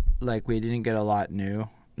like we didn't get a lot new.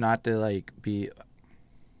 Not to, like, be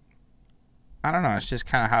I don't know. It's just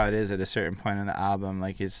kind of how it is at a certain point in the album.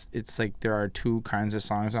 Like it's like there are two kinds of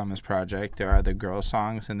songs on this project. There are the girl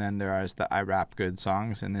songs, and then there are the I Rap Good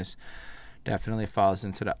songs. And this definitely falls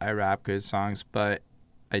into the I Rap Good songs. But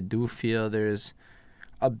I do feel there's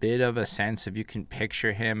a bit of a sense if you can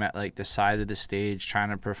picture him at like the side of the stage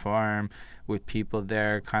trying to perform with people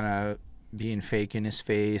there, kind of being fake in his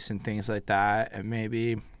face and things like that. And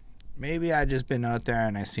maybe I just been out there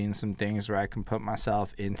and I seen some things where I can put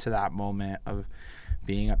myself into that moment of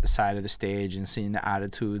being at the side of the stage and seeing the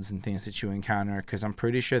attitudes and things that you encounter, because I'm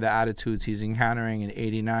pretty sure the attitudes he's encountering in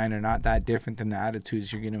 89 are not that different than the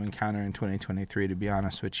attitudes you're going to encounter in 2023. To be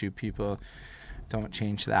honest with you, people don't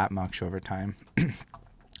change that much over time.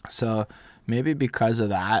 So maybe because of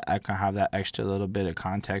that, I can have that extra little bit of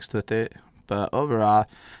context with it. But overall,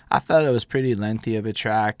 I felt it was pretty lengthy of a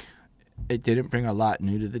track. It didn't bring a lot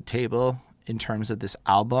new to the table in terms of this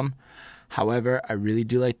album. However, I really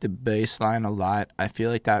do like the bass line a lot. I feel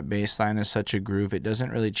like that bass line is such a groove. It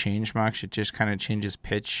doesn't really change much. It just kind of changes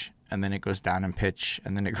pitch, and then it goes down in pitch,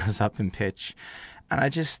 and then it goes up in pitch. And I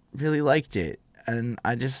just really liked it. And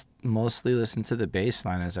I just mostly listened to the bass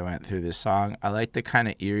line as I went through this song. I like the kind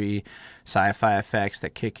of eerie sci-fi effects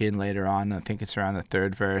that kick in later on. I think it's around the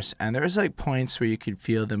third verse. And there was like points where you could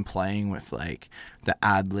feel them playing with like the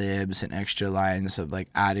ad-libs and extra lines of like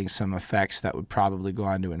adding some effects that would probably go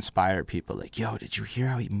on to inspire people. Like, yo, did you hear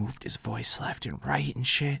how he moved his voice left and right and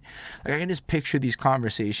shit? Like I can just picture these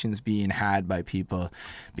conversations being had by people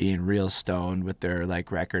being real stoned with their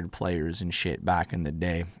like record players and shit back in the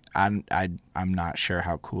day. I'm not sure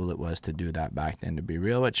how cool it was to do that back then, to be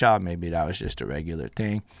real with y'all. Maybe that was just a regular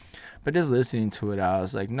thing. But just listening to it, I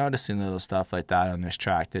was like noticing little stuff like that on this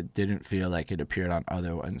track that didn't feel like it appeared on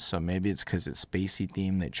other ones. So maybe it's because it's spacey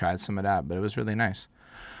themed. They tried some of that, but it was really nice.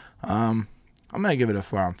 I'm going to give it a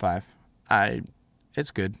 4 on 5.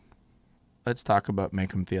 It's good. Let's talk about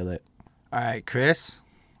Make 'Em Feel It. All right, Chris,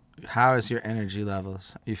 how is your energy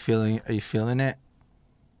levels? Are you feeling it?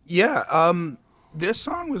 Yeah, this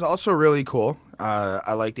song was also really cool.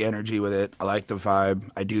 I like the energy with it. I like the vibe.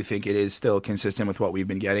 I do think it is still consistent with what we've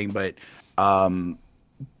been getting, but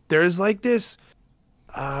there's like this,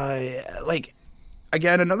 like,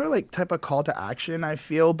 again, another like type of call to action, I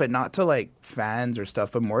feel, but not to like fans or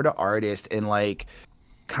stuff, but more to artists, and like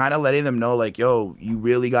kind of letting them know like, yo, you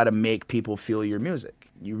really got to make people feel your music.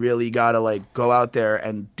 You really got to like go out there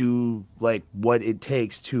and do like what it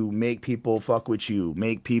takes to make people fuck with you,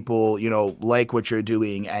 make people, you know, like what you're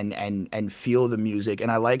doing and feel the music.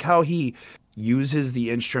 And I like how he uses the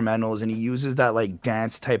instrumentals and he uses that like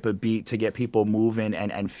dance type of beat to get people moving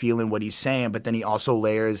and feeling what he's saying. But then he also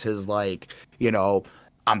layers his like, you know,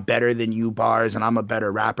 I'm better than you bars and I'm a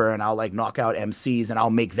better rapper and I'll like knock out MCs and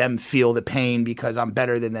I'll make them feel the pain because I'm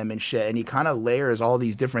better than them and shit. And he kind of layers all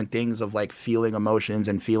these different things of like feeling emotions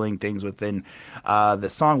and feeling things within the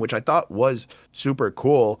song, which I thought was super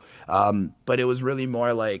cool. But it was really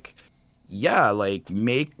more like, yeah, like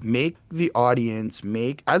make the audience,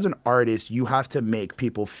 as an artist, you have to make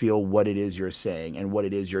people feel what it is you're saying and what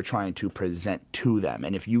it is you're trying to present to them.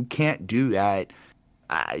 And if you can't do that,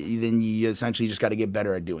 then you essentially just got to get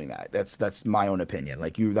better at doing that. That's my own opinion.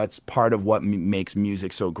 Like that's part of what makes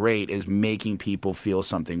music so great, is making people feel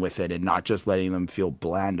something with it and not just letting them feel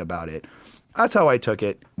bland about it. That's how I took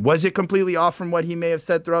it. Was it completely off from what he may have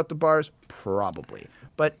said throughout the bars? Probably.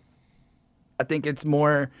 But I think it's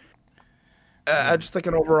more just like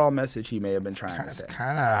an overall message he may have been trying to say. That's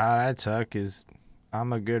kind of how I took is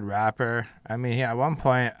I'm a good rapper. I mean, at one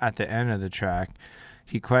point at the end of the track,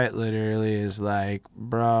 he quite literally is like,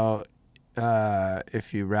 bro,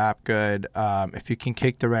 if you rap good, if you can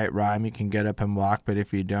kick the right rhyme, you can get up and walk. But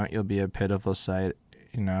if you don't, you'll be a pitiful sight,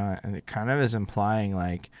 you know? And it kind of is implying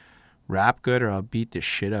like, rap good or I'll beat the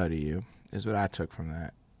shit out of you, is what I took from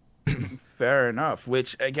that. Fair enough.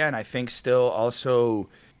 Which, again, I think still also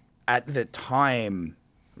at the time,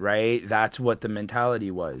 right? That's what the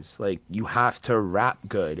mentality was. Like, you have to rap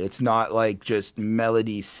good. It's not like just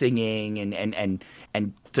melody singing and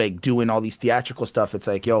like doing all these theatrical stuff. It's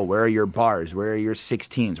like, yo, where are your bars? Where are your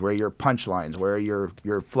 16s? Where are your punchlines? Where are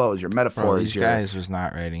your flows, your metaphors? Bro, these guys was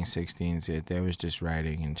not writing 16s yet. They was just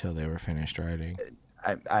writing until they were finished writing.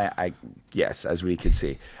 I yes, as we could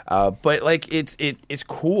see. But like it's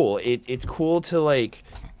cool. It's cool to like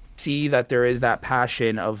see that there is that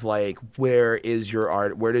passion of like, where is your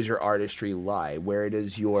art, where does your artistry lie, where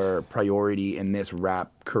does your priority in this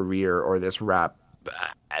rap career or this rap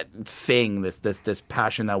thing, this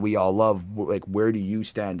passion that we all love, like where do you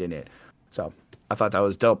stand in it? So I thought that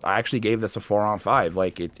was dope. I actually gave this a 4 on 5.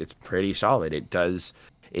 Like it's pretty solid. It does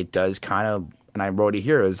kind of and I wrote it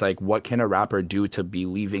here, is like, what can a rapper do to be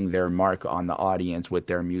leaving their mark on the audience with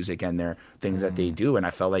their music and their things that they do? And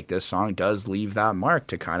I felt like this song does leave that mark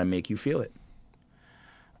to kind of make you feel it.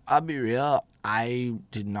 I'll be real. I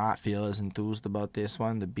did not feel as enthused about this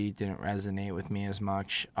one. The beat didn't resonate with me as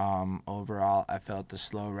much. Overall, I felt the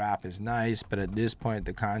slow rap is nice, but at this point,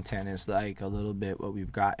 the content is like a little bit what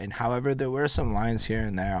we've gotten. However, there were some lines here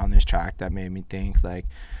and there on this track that made me think. Like,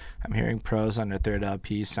 I'm hearing pros on the third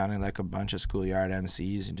LP sounding like a bunch of schoolyard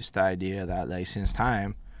MCs, and just the idea that, like, since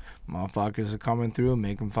time, motherfuckers are coming through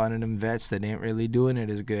making fun of them vets that ain't really doing it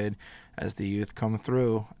as good as the youth come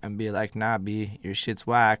through and be like, nah, B, your shit's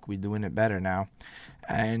whack, we doing it better now.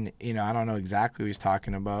 And, you know, I don't know exactly what he's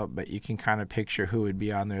talking about, but you can kind of picture who would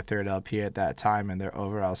be on their third LP at that time and their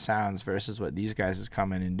overall sounds versus what these guys is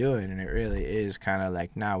coming and doing. And it really is kind of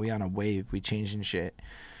like, nah, we on a wave, we changing shit.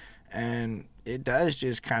 And it does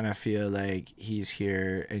just kind of feel like he's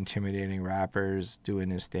here intimidating rappers, doing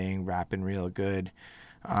his thing, rapping real good.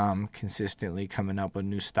 Consistently coming up with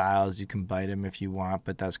new styles. You can bite him if you want,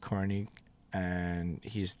 but that's corny, and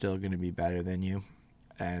he's still going to be better than you,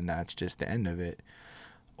 and that's just the end of it.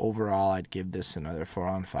 Overall, I'd give this another 4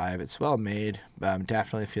 on 5. It's well made, but I'm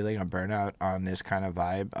definitely feeling a burnout on this kind of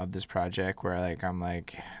vibe of this project where, like, I'm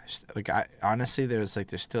like I honestly, there's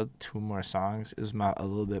still 2 more songs is a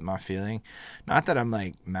little bit my feeling. Not that I'm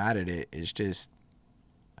like mad at it, it's just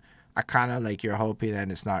I kind of like, you're hoping that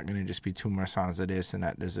it's not going to just be 2 more songs of this and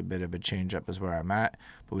that there's a bit of a change up is where I'm at,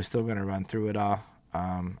 but we're still going to run through it all.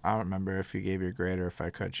 I don't remember if you gave your grade or if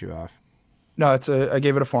I cut you off. No, I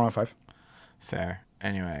gave it a 4 on 5. Fair.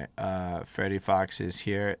 Anyway, Freddie Fox is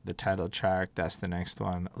here. The title track, that's the next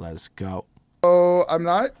one. Let's go. Oh, I'm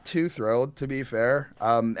not too thrilled, to be fair.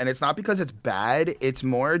 And it's not because it's bad. It's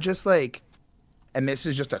more just like, and this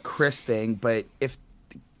is just a Chris thing, but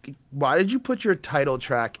why did you put your title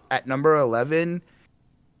track at number 11?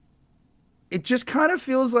 It just kind of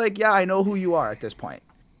feels like, yeah, I know who you are at this point.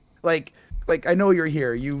 Like I know you're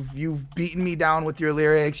here. You've beaten me down with your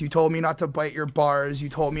lyrics. You told me not to bite your bars. You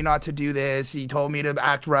told me not to do this. You told me to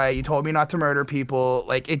act right. You told me not to murder people.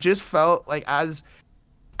 Like, it just felt like as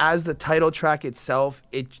the title track itself,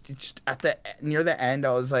 it just near the end,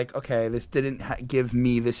 I was like, okay, this didn't give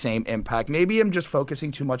me the same impact. Maybe I'm just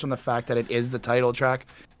focusing too much on the fact that it is the title track.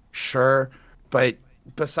 Sure, but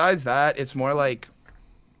besides that, it's more like,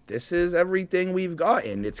 this is everything we've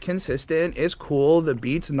gotten. It's consistent, it's cool, the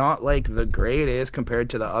beat's not like the greatest compared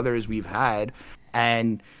to the others we've had,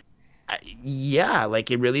 and yeah,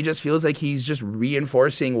 like, it really just feels like he's just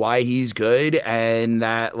reinforcing why he's good, and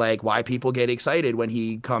that, like, why people get excited when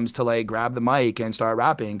he comes to, like, grab the mic and start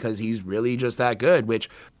rapping, because he's really just that good, which,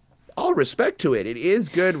 all respect to it is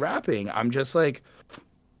good rapping. I'm just like,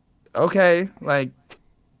 okay, like,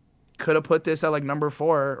 could have put this at like number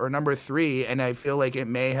 4 or number 3, and I feel like it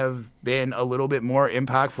may have been a little bit more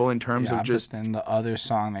impactful in terms of just. But then the other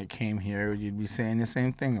song that came here, you'd be saying the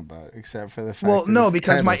same thing about, except for the fact. Well, no,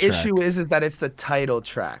 because my issue is that it's the title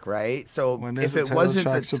track, right? So when is if the it title wasn't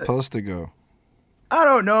track supposed to go? I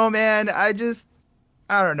don't know, man. I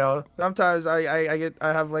don't know. Sometimes I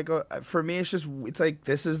have like for me, it's like,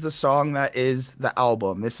 this is the song that is the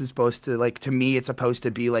album. This is supposed to, like, to me, it's supposed to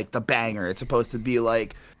be like the banger. It's supposed to be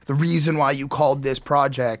like the reason why you called this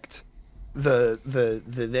project the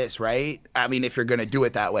this, right? I mean, if you're gonna do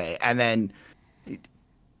it that way, and then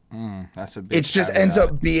that's a big it just ends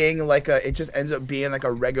up being like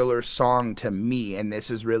a regular song to me, and this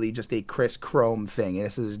is really just a Chris Chrome thing, and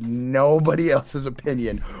this is nobody else's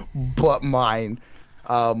opinion but mine.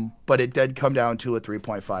 But it did come down to a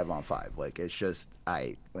 3.5 on 5. Like, it's just,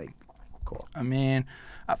 cool. I mean,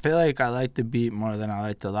 I feel like I like the beat more than I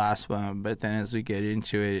like the last one, but then as we get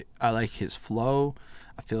into it, I like his flow.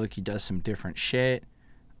 I feel like he does some different shit.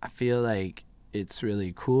 I feel like it's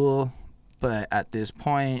really cool, but at this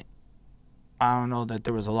point, I don't know that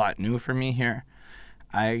there was a lot new for me here.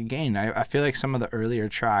 I feel like some of the earlier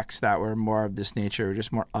tracks that were more of this nature were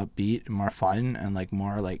just more upbeat and more fun and like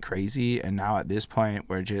more like crazy, and now at this point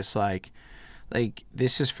we're just like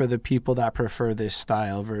this is for the people that prefer this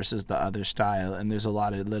style versus the other style, and there's a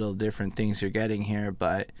lot of little different things you're getting here,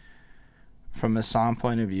 but from a song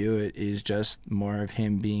point of view, it is just more of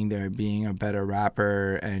him being there, being a better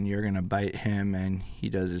rapper, and you're gonna bite him and he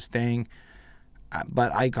does his thing.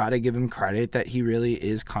 But I gotta give him credit that he really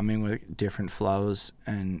is coming with different flows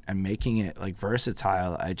and making it like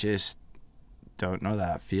versatile. I just don't know that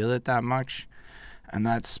I feel it that much, and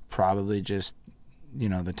that's probably just, you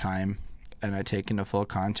know, the time, and I take into full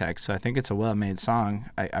context. So I think it's a well-made song.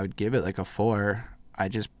 I would give it like a 4. I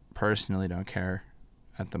just personally don't care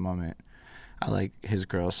at the moment. I like his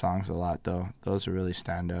girl songs a lot though. Those really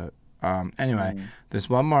stand out. Anyway, there's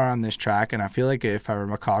one more on this track, and I feel like if I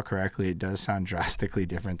recall correctly, it does sound drastically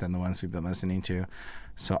different than the ones we've been listening to.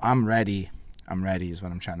 So I'm ready. I'm ready is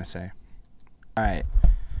what I'm trying to say. All right.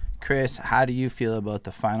 Chris, how do you feel about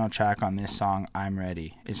the final track on this song, I'm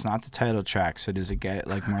Ready? It's not the title track, so does it get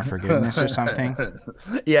like more forgiveness or something?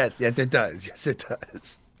 Yes, it does. Yes, it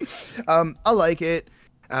does. I like it.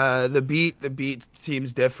 The beat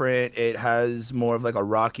seems different. It has more of like a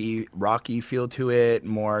rocky feel to it,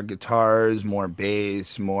 more guitars, more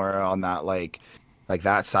bass, more on that like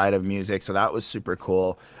that side of music. So that was super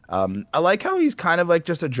cool. I like how he's kind of like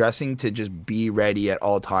just addressing to just be ready at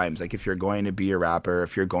all times. Like if you're going to be a rapper,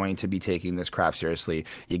 if you're going to be taking this craft seriously,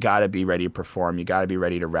 you got to be ready to perform. You got to be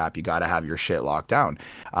ready to rap. You got to have your shit locked down.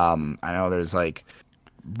 I know there's like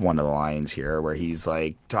one of the lines here where he's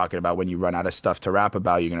like talking about when you run out of stuff to rap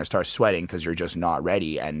about, you're going to start sweating because you're just not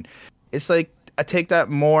ready. And it's like, I take that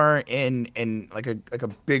more in like a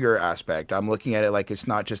bigger aspect. I'm looking at it like it's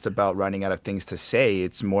not just about running out of things to say.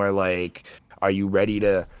 It's more like, are you ready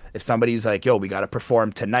to, if somebody's like, yo, we got to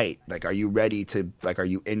perform tonight. Like, are you ready to, like, are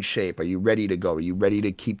you in shape? Are you ready to go? Are you ready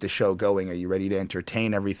to keep the show going? Are you ready to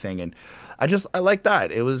entertain everything? And I like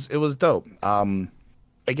that. It was dope.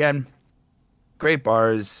 Again, great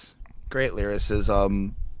bars, great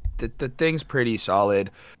lyricism. The thing's pretty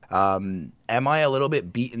solid. Am I a little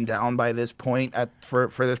bit beaten down by this point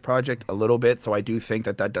for this project? A little bit. So I do think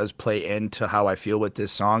that does play into how I feel with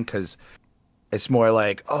this song, because it's more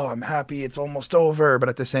like, oh, I'm happy it's almost over. But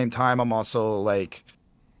at the same time, I'm also like,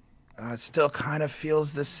 it still kind of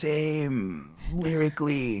feels the same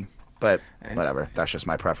lyrically. But whatever. That's just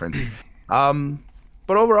my preference.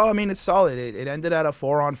 But overall, I mean, it's solid. It ended at a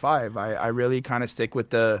 4 on 5. I really kind of stick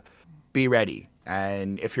with the be ready.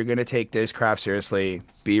 And if you're going to take this craft seriously,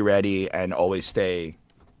 be ready and always stay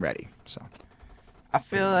ready. So I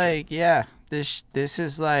feel like, yeah, this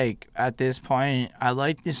is like, at this point, I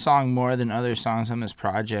like this song more than other songs on this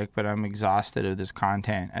project, but I'm exhausted of this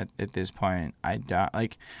content at this point. I don't,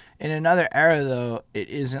 like, in another era, though, it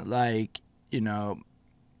isn't like, you know,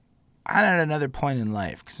 I'm at another point in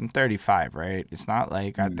life, because I'm 35, right? It's not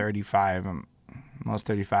like at 35, most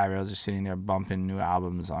 35-year-olds are sitting there bumping new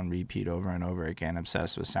albums on repeat over and over again,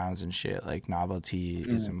 obsessed with sounds and shit. Like, novelty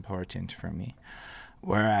is important for me.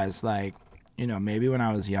 Whereas, like, you know, maybe when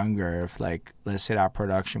I was younger, if, like, let's say that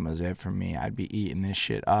production was it for me, I'd be eating this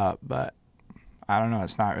shit up. But I don't know.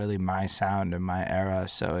 It's not really my sound and my era.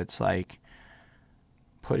 So it's, like,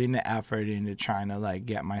 putting the effort into trying to, like,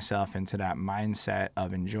 get myself into that mindset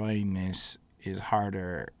of enjoying this is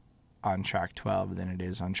harder on track 12 than it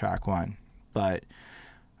is on track 1. But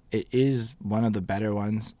it is one of the better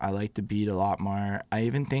ones. I like the beat a lot more. I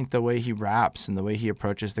even think the way he raps and the way he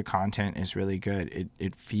approaches the content is really good.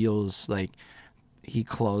 It feels like he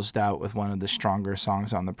closed out with one of the stronger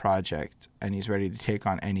songs on the project, and he's ready to take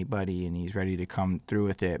on anybody, and he's ready to come through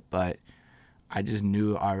with it. But I just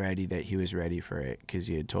knew already that he was ready for it because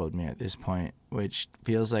he had told me at this point, which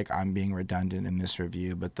feels like I'm being redundant in this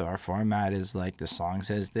review. But our format is like, the song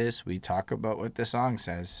says this, we talk about what the song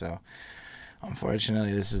says. So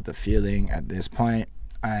unfortunately, this is the feeling at this point.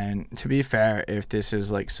 And to be fair, if this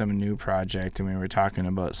is like some new project and we were talking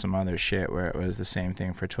about some other shit where it was the same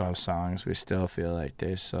thing for 12 songs, we still feel like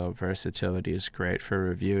this. So versatility is great for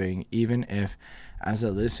reviewing, even if as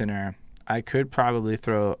a listener, I could probably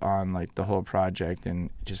throw on like the whole project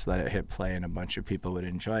and just let it hit play and a bunch of people would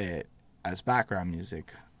enjoy it as background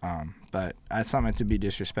music. But that's not meant to be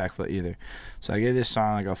disrespectful either. So I gave this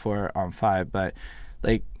song like a 4 on 5, but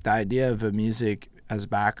like the idea of a music as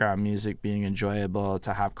background music being enjoyable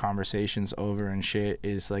to have conversations over and shit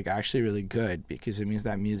is like actually really good, because it means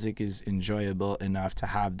that music is enjoyable enough to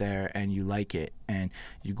have there and you like it and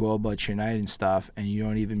you go about your night and stuff and you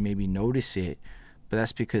don't even maybe notice it, but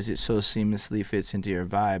that's because it so seamlessly fits into your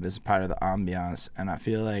vibe as part of the ambiance. And I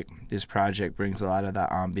feel like this project brings a lot of that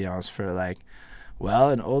ambiance for like, well,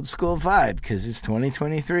 an old school vibe, because it's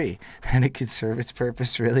 2023 and it could serve its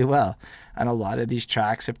purpose really well. And a lot of these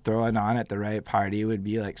tracks, if thrown on at the right party, would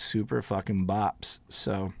be like super fucking bops.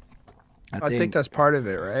 So I think that's part of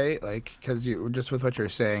it, right? Like, because you just with what you're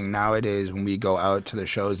saying nowadays, when we go out to the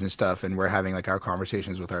shows and stuff and we're having like our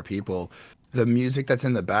conversations with our people, the music that's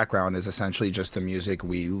in the background is essentially just the music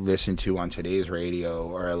we listen to on today's radio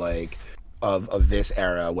or like of this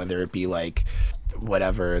era, whether it be like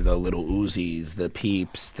whatever, the Little Uzis, the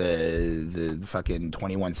Peeps, the fucking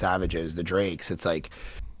 21 Savages, the Drakes. It's like,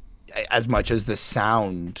 as much as the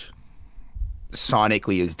sound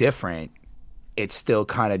sonically is different, it still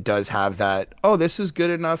kind of does have that, oh, this is good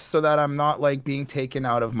enough so that I'm not like being taken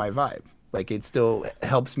out of my vibe. Like it still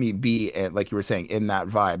helps me be, like you were saying, in that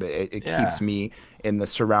vibe. It Yeah. keeps me in the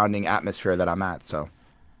surrounding atmosphere that I'm at. So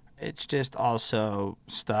It's just also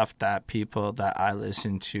stuff that people that I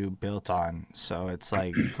listen to built on. So it's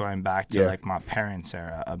like going back to Yeah. like my parents'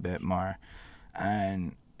 era a bit more.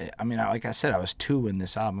 And I mean, like I said, I was 2 when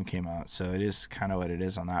this album came out, so it is kind of what it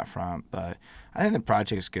is on that front. But I think the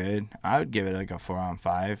project's good. I would give it like a 4 on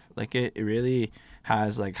 5. Like it really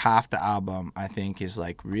has like half the album I think is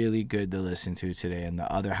like really good to listen to today, and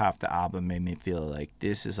the other half the album made me feel like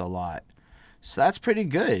this is a lot. So that's pretty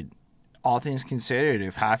good. All things considered,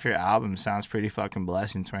 if half your album sounds pretty fucking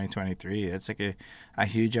blessed in 2023, that's like a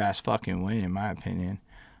huge ass fucking win in my opinion.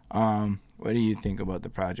 What do you think about the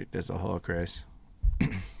project as a whole, Chris?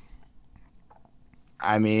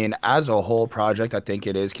 I mean, as a whole project, I think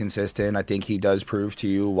it is consistent. I think he does prove to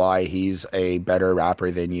you why he's a better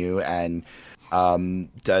rapper than you, and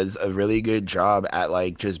does a really good job at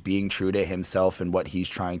like just being true to himself and what he's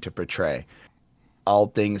trying to portray. All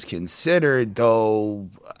things considered, though,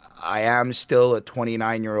 I am still a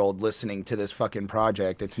 29-year-old listening to this fucking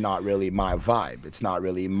project. It's not really my vibe. It's not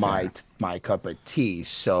really my cup of tea.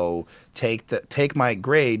 So take my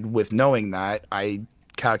grade with knowing that. I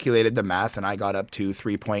calculated the math and I got up to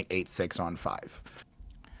 3.86 on 5.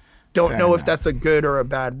 Don't Fair know enough. if that's a good or a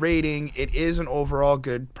bad rating. It is an overall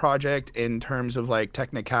good project in terms of like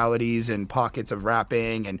technicalities and pockets of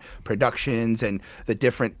rapping and productions and the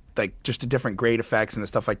different, like just the different grade effects and the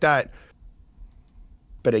stuff like that.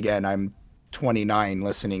 But again, I'm 29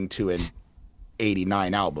 listening to an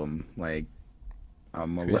 89 album. Like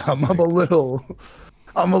I'm a little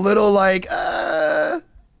like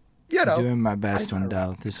you know. Doing my best,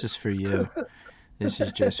 Lindell. This is for you. This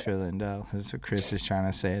is just for Lindell. That's what Chris is trying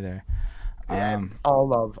to say there. Yeah, all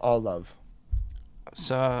love.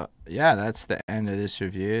 So, yeah, that's the end of this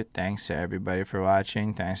review. Thanks to everybody for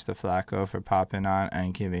watching. Thanks to Flacco for popping on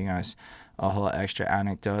and giving us a whole extra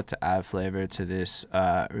anecdote to add flavor to this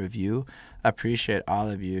review. Appreciate all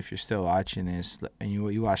of you. If you're still watching this and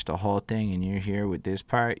you watched the whole thing and you're here with this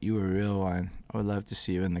part, you were a real one. I would love to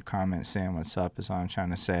see you in the comments saying what's up is all I'm trying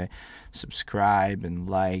to say. Subscribe and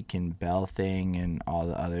like and bell thing and all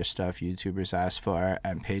the other stuff YouTubers ask for,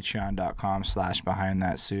 and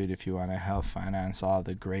patreon.com/behindthatsuit if you want to help finance all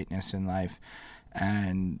the greatness in life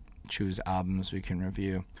and choose albums we can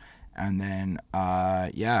review. And then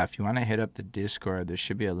if you want to hit up the Discord, there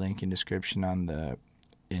should be a link in description in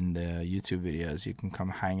the YouTube videos. You can come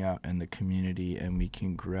hang out in the community and we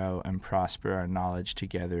can grow and prosper our knowledge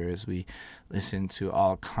together as we listen to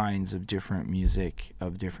all kinds of different music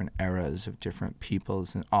of different eras of different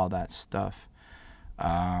peoples and all that stuff.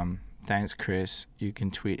 Thanks, Chris. You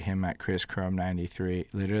can tweet him at ChrisChrome93.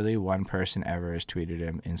 Literally one person ever has tweeted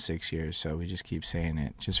him in 6 years, so we just keep saying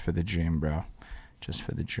it. Just for the dream, bro. Just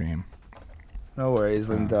for the dream. No worries,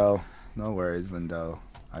 Lindell. No worries, Lindell.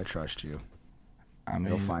 I trust you. I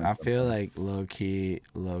mean, I feel like low-key,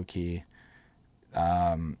 Lindell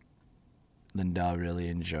really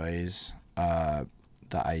enjoys the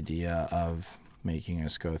idea of making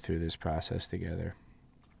us go through this process together.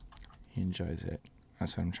 He enjoys it.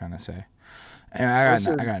 That's what I'm trying to say.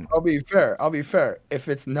 Anyway, I'll be fair. If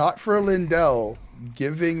it's not for Lindell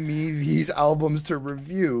giving me these albums to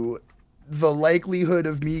review, the likelihood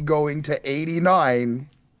of me going to 89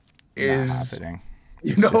 is not happening.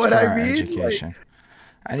 You know what I mean? Education. Like,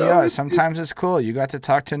 and so sometimes it's cool. You got to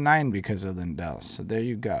talk to 9 because of Lindell. So there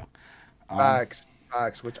you go. Facts.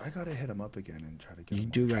 Which I gotta hit him up again and try to get. You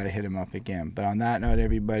do gotta hit him up again. But on that note,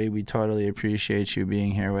 everybody, we totally appreciate you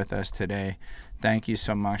being here with us today. Thank you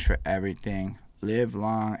so much for everything. Live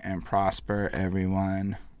long and prosper,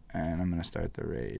 everyone. And I'm gonna start the raid.